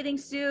have our bathing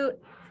suit.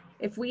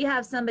 If we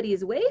have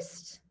somebody's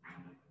waist,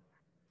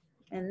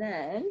 and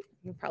then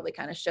you'll probably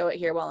kind of show it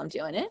here while I'm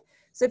doing it.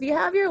 So if you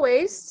have your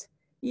waist,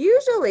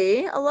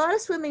 usually a lot of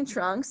swimming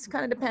trunks,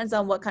 kind of depends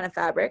on what kind of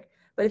fabric,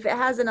 but if it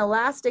has an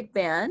elastic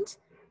band,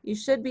 you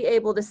should be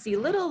able to see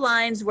little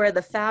lines where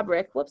the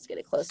fabric, whoops, get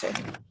it closer,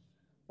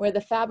 where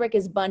the fabric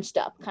is bunched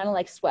up, kind of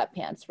like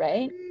sweatpants,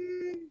 right?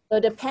 So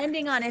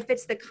depending on if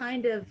it's the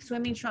kind of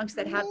swimming trunks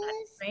that have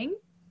that string,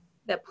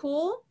 that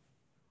pull,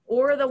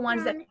 or the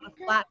ones that have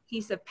a flat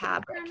piece of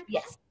fabric.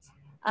 Yes.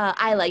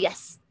 Isla,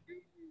 yes.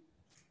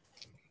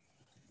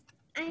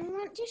 I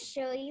want to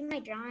show you my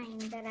drawing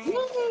that I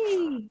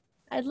Yay!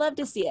 I'd love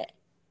to see it.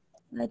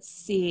 Let's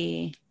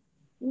see.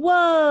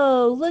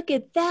 Whoa, look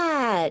at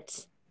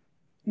that.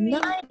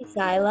 Nice,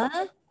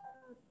 Isla.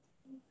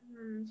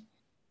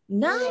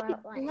 Nice,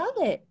 love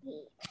it.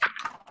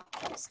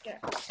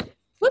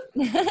 Whoop.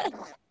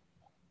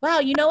 Wow,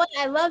 you know what?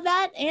 I love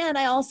that. And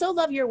I also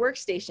love your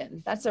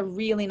workstation. That's a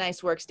really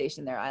nice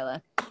workstation there,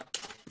 Isla.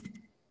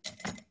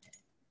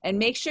 And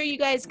make sure you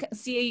guys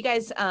see, you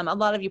guys, a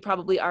lot of you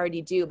probably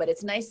already do, but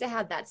it's nice to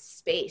have that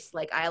space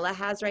like Isla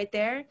has right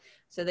there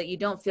so that you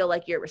don't feel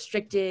like you're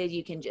restricted.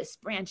 You can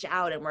just branch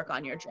out and work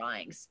on your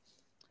drawings.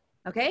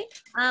 Okay,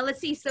 let's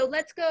see. So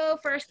let's go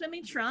for our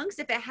swimming trunks.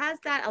 If it has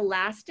that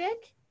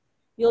elastic,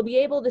 you'll be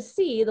able to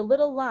see the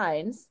little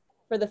lines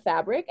for the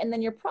fabric, and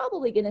then you're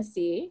probably gonna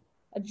see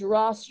a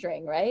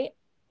drawstring, right?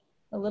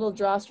 A little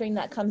drawstring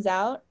that comes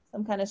out,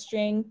 some kind of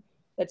string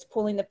that's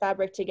pulling the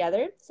fabric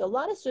together. So a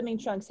lot of swimming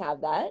trunks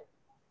have that.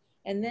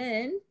 And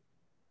then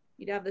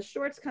you'd have the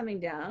shorts coming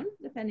down,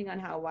 depending on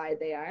how wide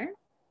they are.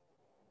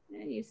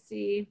 And you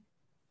see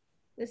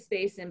the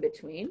space in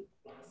between,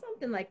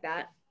 something like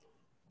that.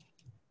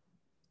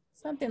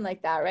 Something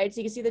like that, right?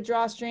 So you can see the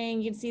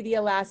drawstring, you can see the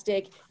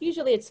elastic.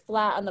 Usually it's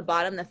flat on the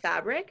bottom, the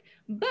fabric,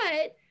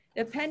 but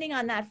depending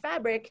on that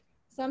fabric,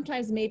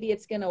 sometimes maybe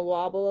it's gonna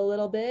wobble a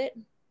little bit.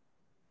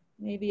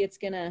 Maybe it's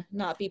gonna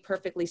not be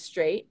perfectly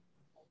straight.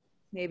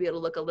 Maybe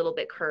it'll look a little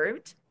bit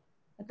curved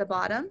at the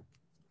bottom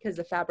because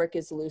the fabric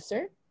is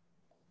looser.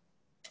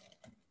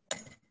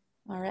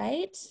 All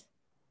right,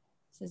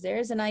 so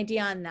there's an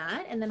idea on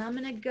that. And then I'm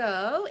gonna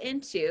go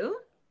into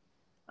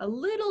a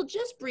little,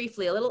 just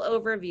briefly, a little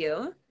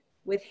overview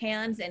with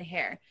hands and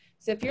hair.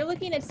 So if you're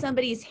looking at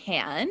somebody's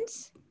hand,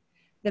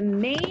 the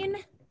main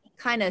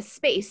kind of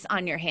space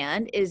on your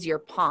hand is your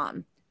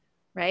palm,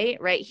 right?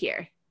 Right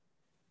here,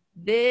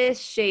 this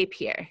shape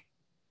here.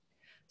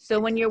 So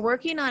when you're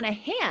working on a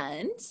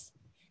hand,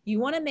 you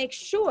want to make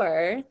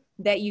sure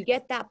that you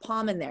get that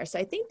palm in there. So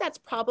I think that's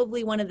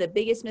probably one of the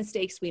biggest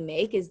mistakes we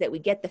make is that we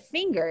get the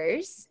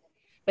fingers,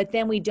 but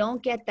then we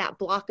don't get that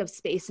block of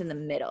space in the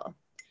middle.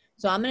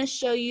 So I'm going to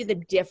show you the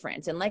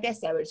difference. And like I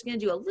said, we're just going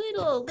to do a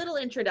little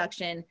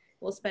introduction.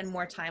 We'll spend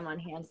more time on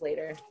hands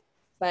later.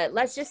 But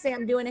let's just say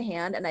I'm doing a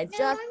hand and I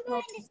just... I'm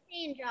going to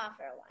stay and draw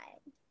for a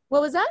while.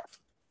 What was that?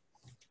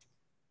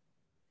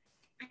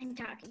 I'm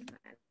talking about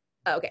it.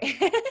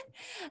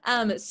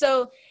 Okay.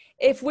 So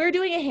if we're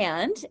doing a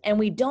hand and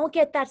we don't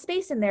get that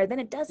space in there, then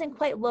it doesn't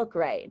quite look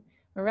right.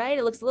 All right.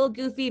 It looks a little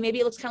goofy. Maybe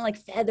it looks kind of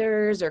like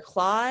feathers or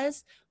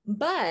claws,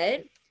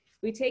 but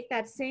we take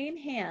that same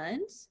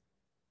hand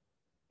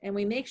and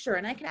we make sure,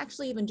 and I can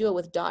actually even do it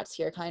with dots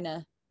here, kind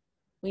of,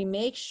 we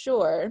make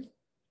sure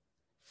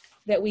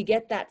that we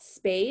get that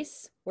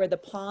space where the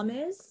palm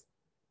is.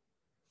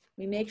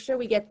 We make sure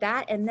we get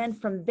that. And then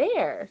from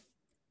there,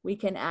 we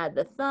can add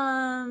the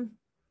thumb,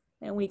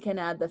 and we can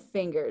add the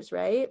fingers,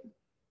 right?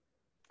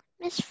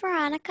 Miss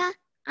Veronica,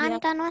 I'm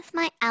done with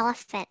my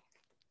elephant.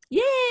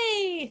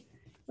 Yay!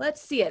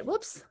 Let's see it.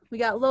 Whoops. We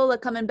got Lola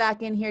coming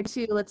back in here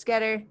too. Let's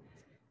get her.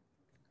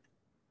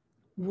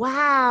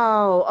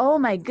 Wow. Oh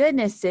my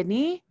goodness,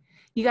 Sydney.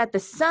 You got the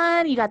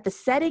sun, you got the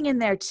setting in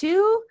there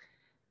too.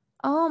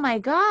 Oh my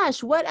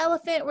gosh. What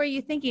elephant were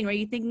you thinking? Were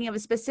you thinking of a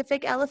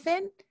specific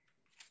elephant?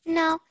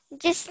 No,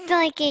 just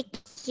like a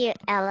cute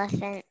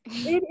elephant.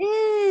 It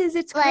is.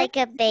 It's like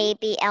a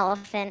baby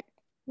elephant.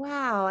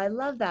 Wow, I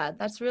love that.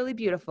 That's really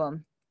beautiful.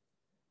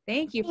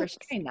 Thank you for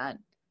sharing that.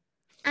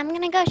 I'm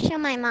going to go show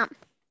my mom.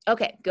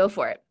 Okay, go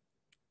for it.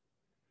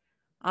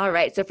 All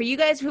right, so for you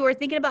guys who are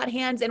thinking about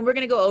hands, and we're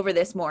going to go over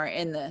this more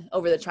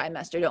over the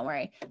trimester, don't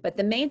worry. But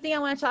the main thing I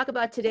want to talk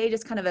about today,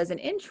 just kind of as an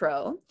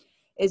intro,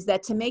 is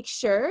that to make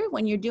sure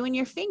when you're doing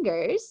your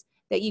fingers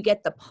that you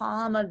get the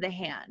palm of the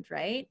hand,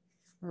 right?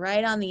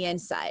 Right on the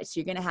inside. So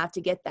you're going to have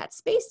to get that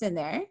space in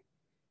there,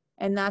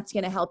 and that's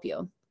going to help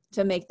you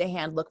to make the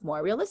hand look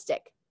more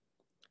realistic.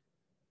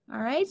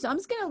 All right, so I'm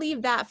just going to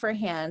leave that for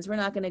hands. We're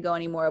not going to go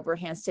any more over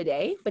hands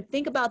today, but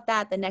think about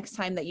that the next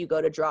time that you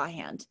go to draw a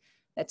hand,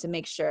 that to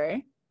make sure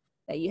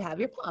that you have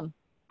your palm.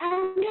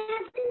 I'm going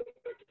to have to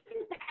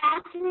use the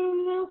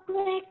bathroom real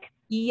quick.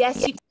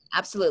 Yes, you can.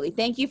 Absolutely.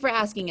 Thank you for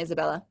asking,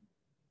 Isabella.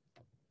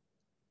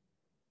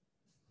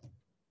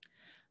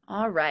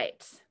 All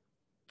right.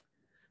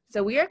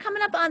 So we are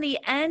coming up on the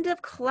end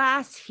of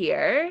class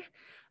here.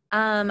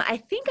 I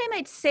think I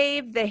might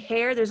save the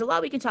hair. There's a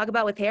lot we can talk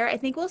about with hair. I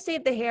think we'll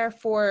save the hair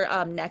for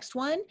next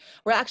one.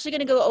 We're actually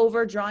going to go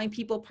over Drawing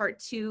People Part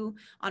 2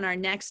 on our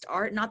next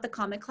art, not the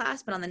comic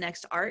class, but on the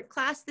next art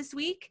class this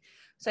week.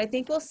 So I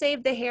think we'll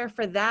save the hair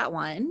for that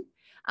one.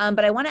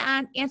 But I want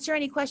to answer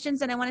any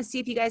questions, and I want to see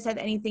if you guys have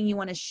anything you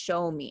want to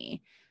show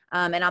me.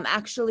 And I'm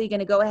actually going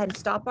to go ahead and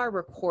stop our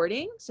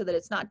recording so that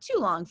it's not too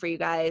long for you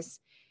guys.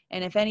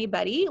 And if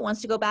anybody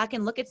wants to go back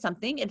and look at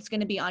something, it's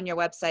going to be on your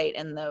website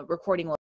and the recording will